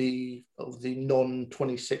of the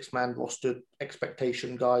non-26-man roster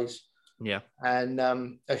expectation guys. Yeah, and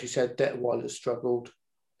as you said, Detweiler's struggled.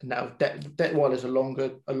 Now Detweiler's a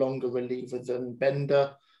longer reliever than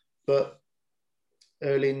Bender, but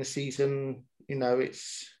early in the season, it'll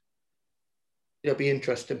be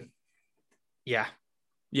interesting. Yeah.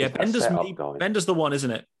 Bender's the one,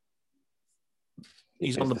 isn't it?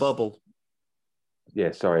 He's on the bubble.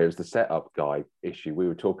 Yeah, sorry, it was the setup guy issue we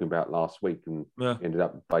were talking about last week, and ended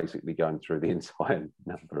up basically going through the entire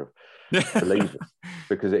number of relievers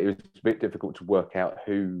because it was a bit difficult to work out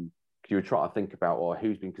who you were trying to think about, or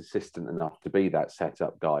who's been consistent enough to be that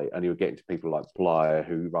setup guy, and you were getting to people like Blyer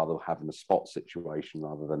who rather have in a spot situation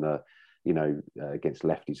rather than against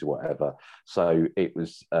lefties or whatever. So it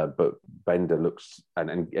was, but Bender looks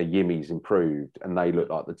and Yimmy's improved, and they look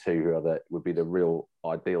like the two who would be the real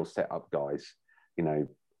ideal setup guys.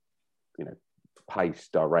 Pace,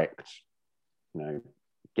 direct,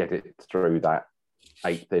 get it through that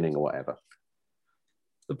 8th inning or whatever.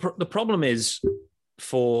 The problem is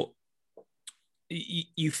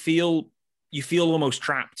you feel almost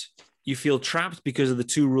trapped. You feel trapped because of the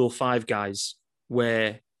 2 Rule 5 guys,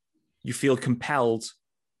 where you feel compelled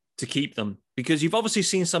to keep them because you've obviously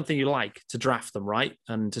seen something you like to draft them, right?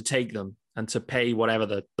 And to take them and to pay whatever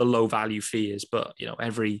the low value fee is. But,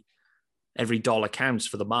 every dollar counts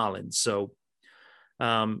for the Marlins. So,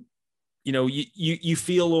 you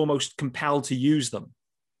feel almost compelled to use them,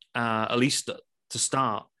 at least to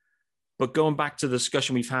start. But going back to the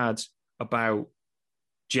discussion we've had about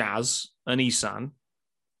Jazz and Isan,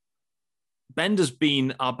 Bender's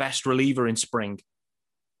been our best reliever in spring.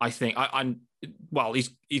 I think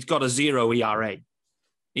he's got a 0 ERA.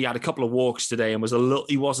 He had a couple of walks today and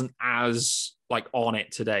he wasn't as on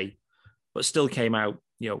it today, but still came out,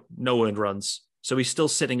 no earned runs. So he's still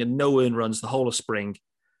sitting at no earned runs the whole of spring.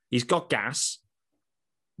 He's got gas.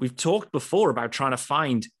 We've talked before about trying to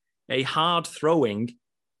find a hard throwing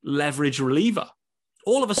leverage reliever.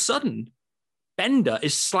 All of a sudden, Bender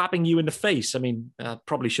is slapping you in the face. I mean, I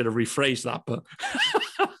probably should have rephrased that,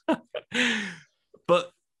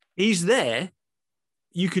 but he's there.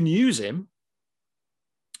 You can use him.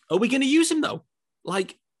 Are we going to use him though?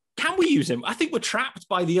 Can we use him? I think we're trapped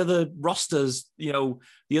by the other rosters, the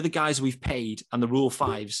other guys we've paid and the Rule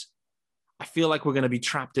 5s. I feel like we're going to be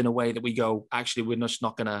trapped in a way that we go, actually, we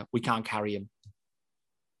can't carry him.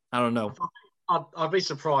 I don't know. I'd be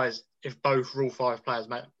surprised if both Rule 5 players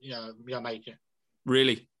make it.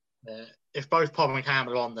 Really? If both Pop and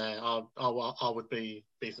Campbell are on there, I would be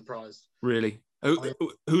surprised. Really?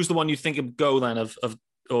 Who's the one you think would go then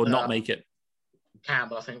or not make it?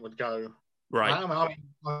 Campbell, I think, would go. Right. I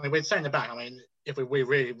mean, we're saying the back. I mean, if we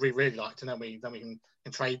really liked, and then we can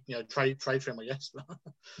trade for him, I guess.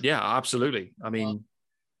 Yeah, absolutely. I mean,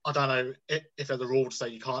 I don't know if there's a rule to say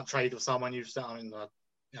you can't trade with someone you've. I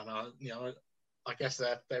guess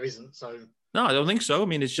there isn't. So no, I don't think so. I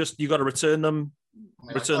mean, it's just you got to return them,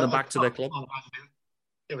 back to their club.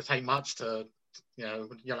 It would take much to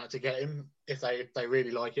to get him if they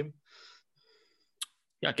really like him.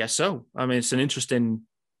 Yeah, I guess so. I mean, it's an interesting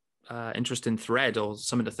thread or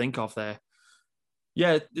something to think of there.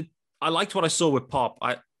 Yeah, I liked what I saw with Pop.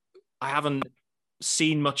 I haven't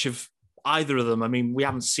seen much of either of them. I mean, we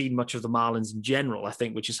haven't seen much of the Marlins in general, I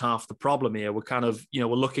think, which is half the problem here. We're kind of, we're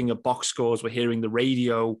looking at box scores, we're hearing the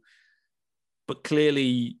radio, but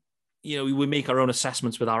clearly, we make our own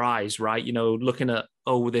assessments with our eyes, right? Looking at,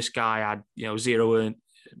 this guy had, 0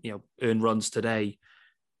 earned runs today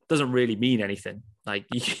doesn't really mean anything. Like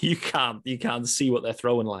you can't see what they're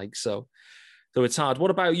throwing like. So it's hard.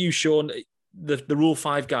 What about you, Sean? The Rule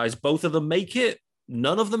 5 guys, both of them make it?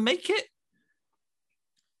 None of them make it?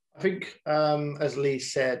 I think, as Lee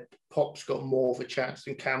said, Pop's got more of a chance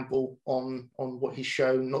than Campbell on what he's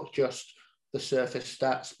shown, not just the surface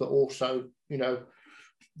stats, but also,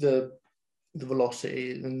 the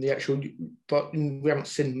velocity and the actual. But we haven't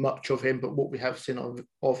seen much of him, but what we have seen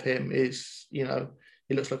of him is, he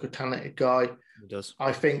looks like a talented guy. He does.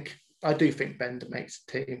 I do think Bender makes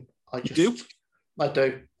the team. I do.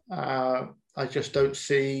 I just don't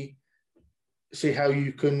see how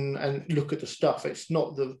you can, and look at the stuff. It's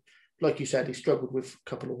not like you said, he struggled with a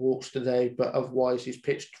couple of walks today, but otherwise he's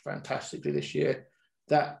pitched fantastically this year.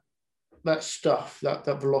 That stuff,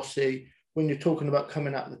 that velocity, when you're talking about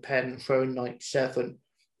coming out of the pen and throwing 97,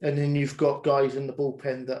 And then you've got guys in the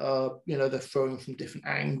bullpen that are, they're throwing from different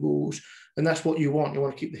angles. And that's what you want. You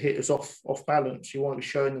want to keep the hitters off balance. You want to be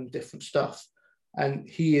showing them different stuff. And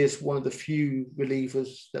he is one of the few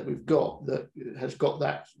relievers that we've got that has got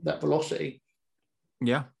that velocity.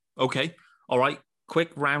 Yeah. Okay. All right.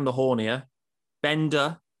 Quick round the horn here.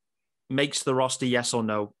 Bender makes the roster, yes or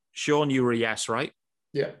no? Sean, you were a yes, right?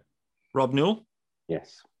 Yeah. Rob Newell?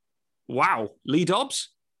 Yes. Wow. Lee Dobbs?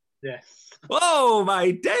 Yes. Oh,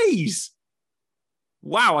 my days.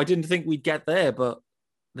 Wow. I didn't think we'd get there, but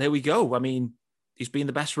there we go. I mean, he's been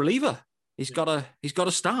the best reliever. He's got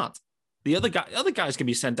to start. The other guys can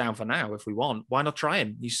be sent down for now if we want. Why not try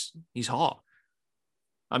him? He's hot.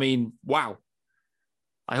 I mean, wow.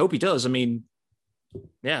 I hope he does. I mean,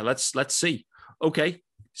 yeah, let's see. Okay,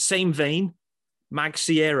 same vein. Mag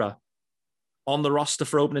Sierra on the roster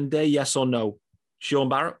for opening day, yes or no? Sean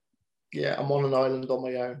Barrett? Yeah, I'm on an island on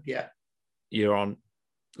my own. Yeah. You're on.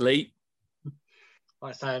 Lee?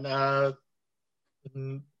 Like saying,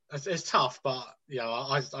 it's tough, but yeah,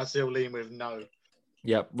 I still lean with no.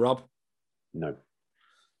 Yep. Rob? No.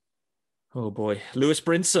 Oh boy. Lewis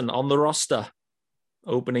Brinson on the roster.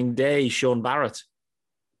 Opening day, Sean Barrett.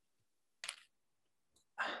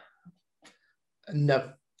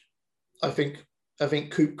 No. I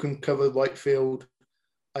think Coop can cover right field.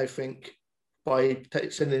 I think by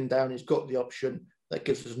sending him down, he's got the option. That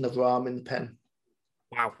gives us another arm in the pen.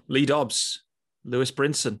 Wow. Lee Dobbs, Lewis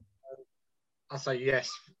Brinson. I say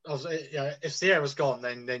yes. If Sierra's gone,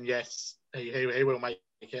 then yes, he will make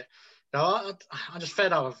it. No, I just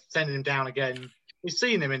fed up of sending him down again. We've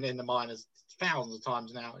seen him in the minors thousands of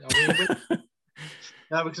times now.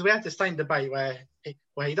 Because we had the same debate where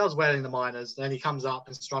he does well in the minors, then he comes up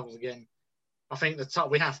and struggles again. I think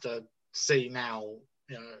we have to see now.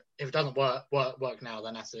 If it doesn't work now,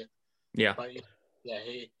 then that's it. Yeah. But yeah,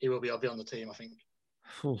 he will be on the team, I think.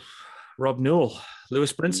 Rob Newell,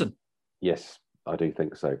 Lewis Brinson. Yes, I do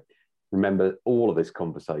think so. Remember, all of this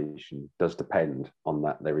conversation does depend on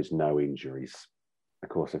that there is no injuries. Of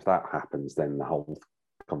course, if that happens, then the whole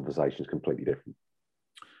conversation is completely different.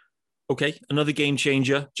 Okay, another game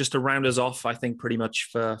changer, just to round us off, I think, pretty much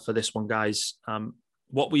for this one, guys.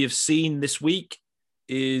 What we have seen this week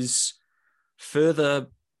is further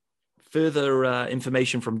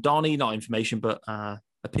information from Donnie, not information, but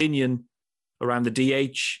opinion around the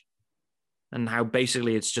DH and how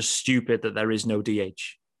basically it's just stupid that there is no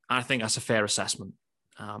DH. I think that's a fair assessment.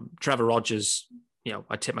 Trevor Rogers,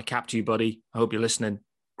 I tip my cap to you, buddy. I hope you're listening.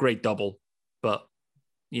 Great double. But,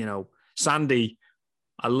 Sandy,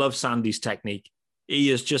 I love Sandy's technique. He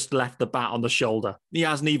has just left the bat on the shoulder. He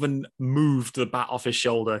hasn't even moved the bat off his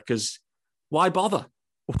shoulder because why bother?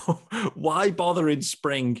 Why bother in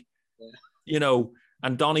spring? Yeah.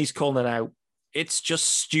 And Donnie's calling it out. It's just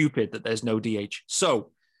stupid that there's no DH.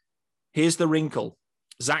 So here's the wrinkle.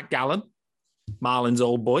 Zach Gallen, Marlins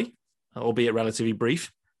old boy, albeit relatively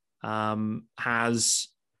brief, has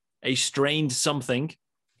a strained something.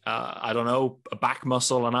 I don't know, a back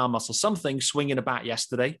muscle, an arm muscle, something swinging a bat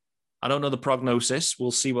yesterday. I don't know the prognosis. We'll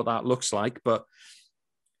see what that looks like. But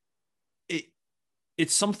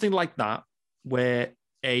it's something like that where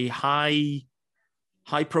a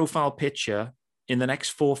high-profile pitcher in the next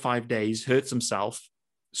 4 or 5 days hurts himself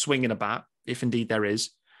swinging a bat, if indeed there is.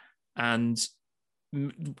 And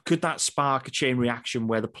could that spark a chain reaction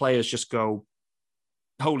where the players just go,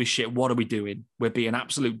 holy shit, what are we doing? We're being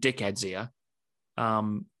absolute dickheads here.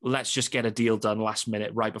 Let's just get a deal done last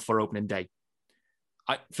minute right before opening day.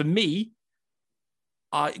 For me,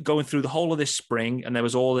 going through the whole of this spring, and there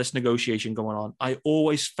was all this negotiation going on, I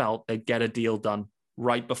always felt they'd get a deal done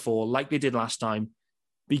right before, like they did last time,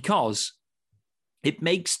 because it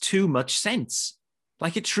makes too much sense.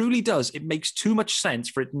 Like it truly does. It makes too much sense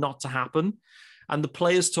for it not to happen. And the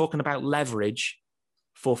players talking about leverage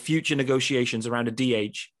for future negotiations around a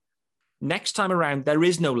DH. Next time around, there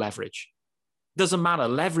is no leverage. Doesn't matter.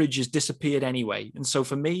 Leverage has disappeared anyway. And so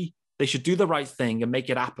for me, they should do the right thing and make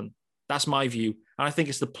it happen. That's my view. And I think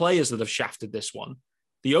it's the players that have shafted this one.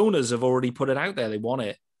 The owners have already put it out there. They want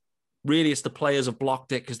it. Really, it's the players have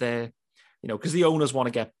blocked it because because the owners want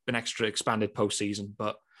to get an extra expanded postseason.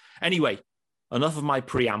 But anyway, enough of my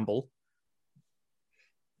preamble.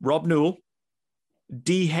 Rob Newell,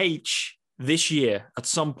 DH this year at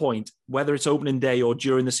some point, whether it's opening day or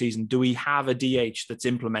during the season, do we have a DH that's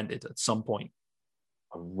implemented at some point?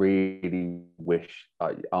 I really wish.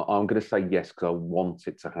 I'm going to say yes because I want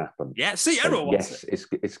it to happen. Yeah, see, everyone wants it. Yes,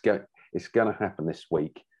 it's going to happen this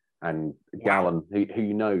week. And Gallen,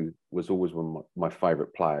 who was always one of my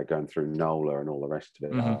favourite player going through NOLA and all the rest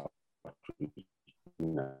of it.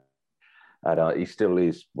 And he still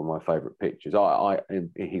is one of my favourite pitchers.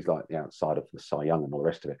 He's like the outside of the Cy Young and all the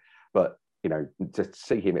rest of it. But, you know, to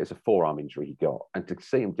see him, it's a forearm injury he got. And to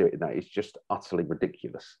see him do it in that is just utterly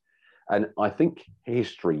ridiculous. And I think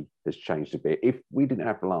history has changed a bit. If we didn't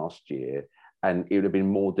have last year, and it would have been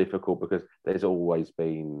more difficult because there's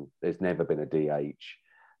never been a DH.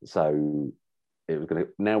 So it was going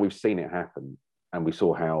to, now we've seen it happen and we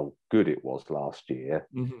saw how good it was last year,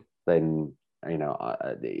 then, you know,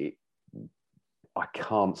 I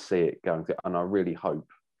can't see it going to, and I really hope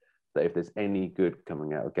that if there's any good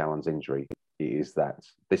coming out of Gallen's injury, it is that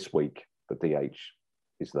this week the DH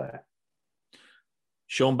is there.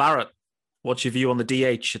 Sean Barrett, what's your view on the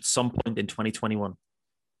DH at some point in 2021?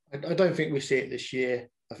 I don't think we see it this year.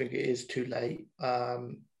 I think it is too late.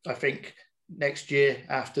 I think next year,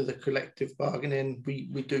 after the collective bargaining,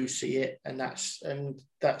 we do see it, and that's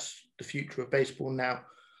the future of baseball now.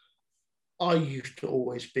 I used to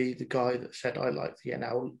always be the guy that said I like the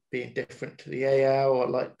NL being different to the AL. I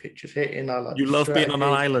like pitchers hitting. I like. You love strategy. being on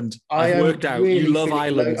an island. I've worked out. Really you love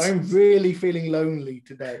islands. I'm really feeling lonely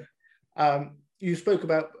today. You spoke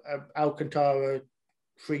about Alcantara,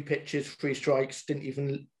 3 pitches, 3 strikes, didn't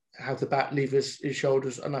even have the bat leave his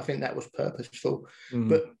shoulders, and I think that was purposeful.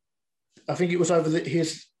 But I think it was either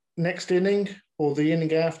his next inning or the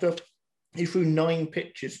inning after, he threw 9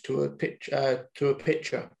 pitches to a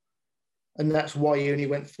pitcher, and that's why he only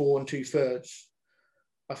went 4 2/3.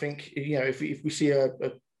 I think, you know, if we see a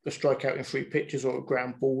strikeout in 3 pitches or a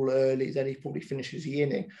ground ball early, then he probably finishes the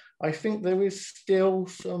inning. I think there is still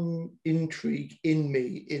some intrigue in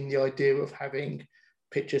me in the idea of having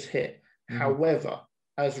pitchers hit. However,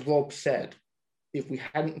 as Rob said, if we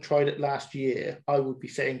hadn't tried it last year, I would be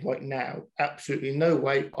saying right now, absolutely no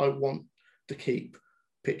way I want to keep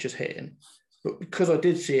pitchers hitting. But because I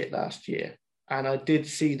did see it last year, and I did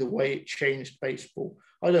see the way it changed baseball,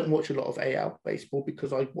 I don't watch a lot of AL baseball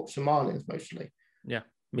because I watch the Marlins mostly. Yeah,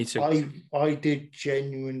 me too. I did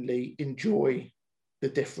genuinely enjoy the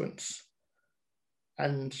difference.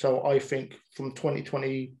 And so I think from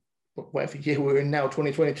 2020, whatever year we're in now,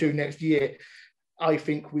 2022, next year, I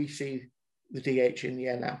think we see the DH in the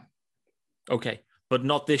NL. Okay, but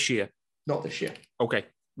not this year. Not this year. Okay.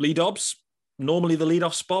 Lee Dobbs, normally the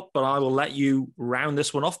leadoff spot, but I will let you round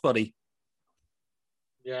this one off, buddy.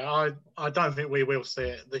 Yeah, I don't think we will see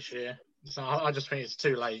it this year. So I just think it's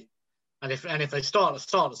too late. And if they start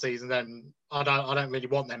the season, then I don't really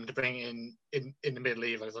want them to bring it in the middle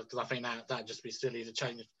either, because I think that'd just be silly to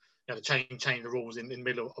change the rules in the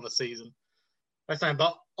middle of a season. But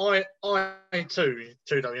I too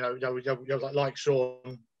though, like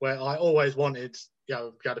Sean, where I always wanted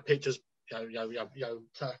the pitchers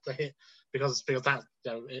to hit because that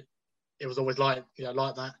it was always like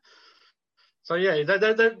that. So yeah,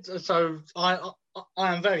 so I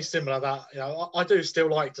am very similar. That I do still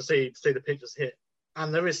like to see the pitchers hit,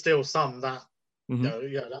 and there is still some that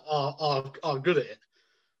that are good at it.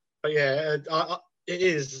 But yeah,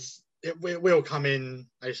 it will come in,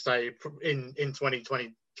 I say, in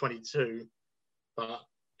 2022. But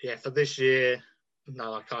yeah, for this year,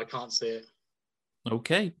 no, I can't see it.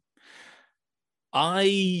 Okay.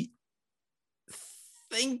 I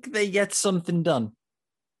think they get something done.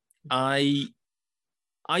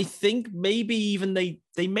 I think maybe even they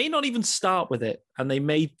may not even start with it, and they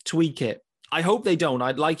may tweak it. I hope they don't.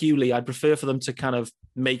 I'd like you, Lee. I'd prefer for them to kind of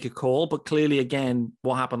make a call, but clearly, again,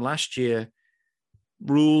 what happened last year,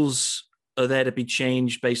 rules are there to be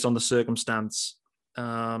changed based on the circumstance.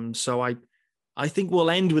 So I think we'll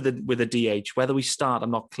end with a DH. Whether we start,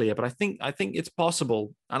 I'm not clear, but I think it's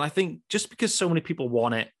possible. And I think just because so many people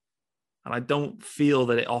want it, and I don't feel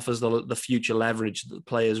that it offers the future leverage that the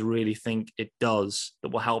players really think it does, that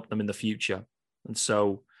will help them in the future. And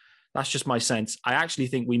so that's just my sense. I actually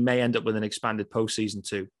think we may end up with an expanded postseason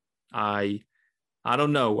too. I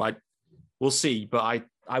don't know. We'll see, but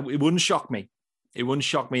it wouldn't shock me. It wouldn't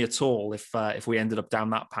shock me at all if we ended up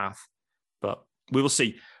down that path. But we will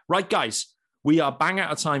see. Right, guys, we are bang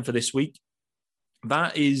out of time for this week.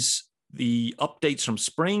 That is the updates from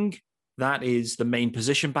spring. That is the main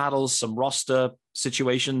position battles, some roster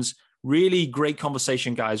situations. Really great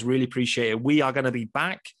conversation, guys. Really appreciate it. We are going to be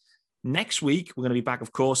back next week. We're going to be back,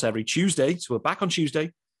 of course, every Tuesday. So we're back on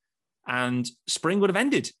Tuesday. And spring would have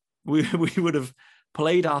ended. We would have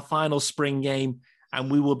played our final spring game,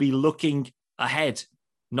 and we will be looking ahead,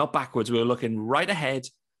 not backwards. We're looking right ahead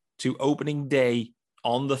to opening day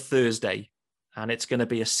on the Thursday. And it's going to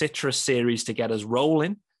be a Citrus series to get us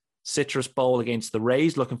rolling. Citrus Bowl against the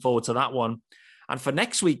Rays. Looking forward to that one. And for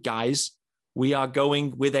next week, guys, we are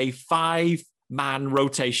going with a 5-man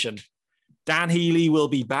rotation. Dan Healy will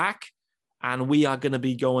be back, and we are going to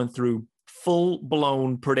be going through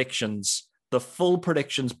full-blown predictions. The full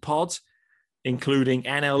predictions pod, including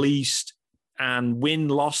NL East and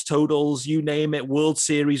win-loss totals, you name it, World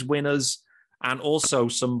Series winners, and also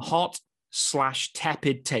some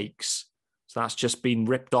hot/tepid takes. So that's just been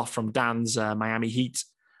ripped off from Dan's Miami Heat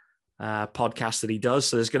podcast that he does.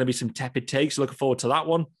 So there's going to be some tepid takes. Looking forward to that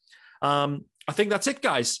one. I think that's it,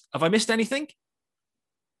 guys. Have I missed anything?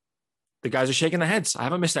 The guys are shaking their heads. I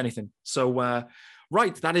haven't missed anything. So,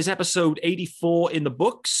 right, that is episode 84 in the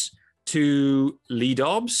books. To Lee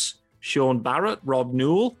Dobbs, Sean Barrett, Rob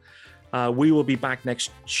Newell. We will be back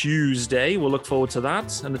next Tuesday. We'll look forward to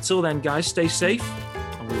that. And until then, guys, stay safe.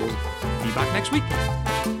 And we will be back next week.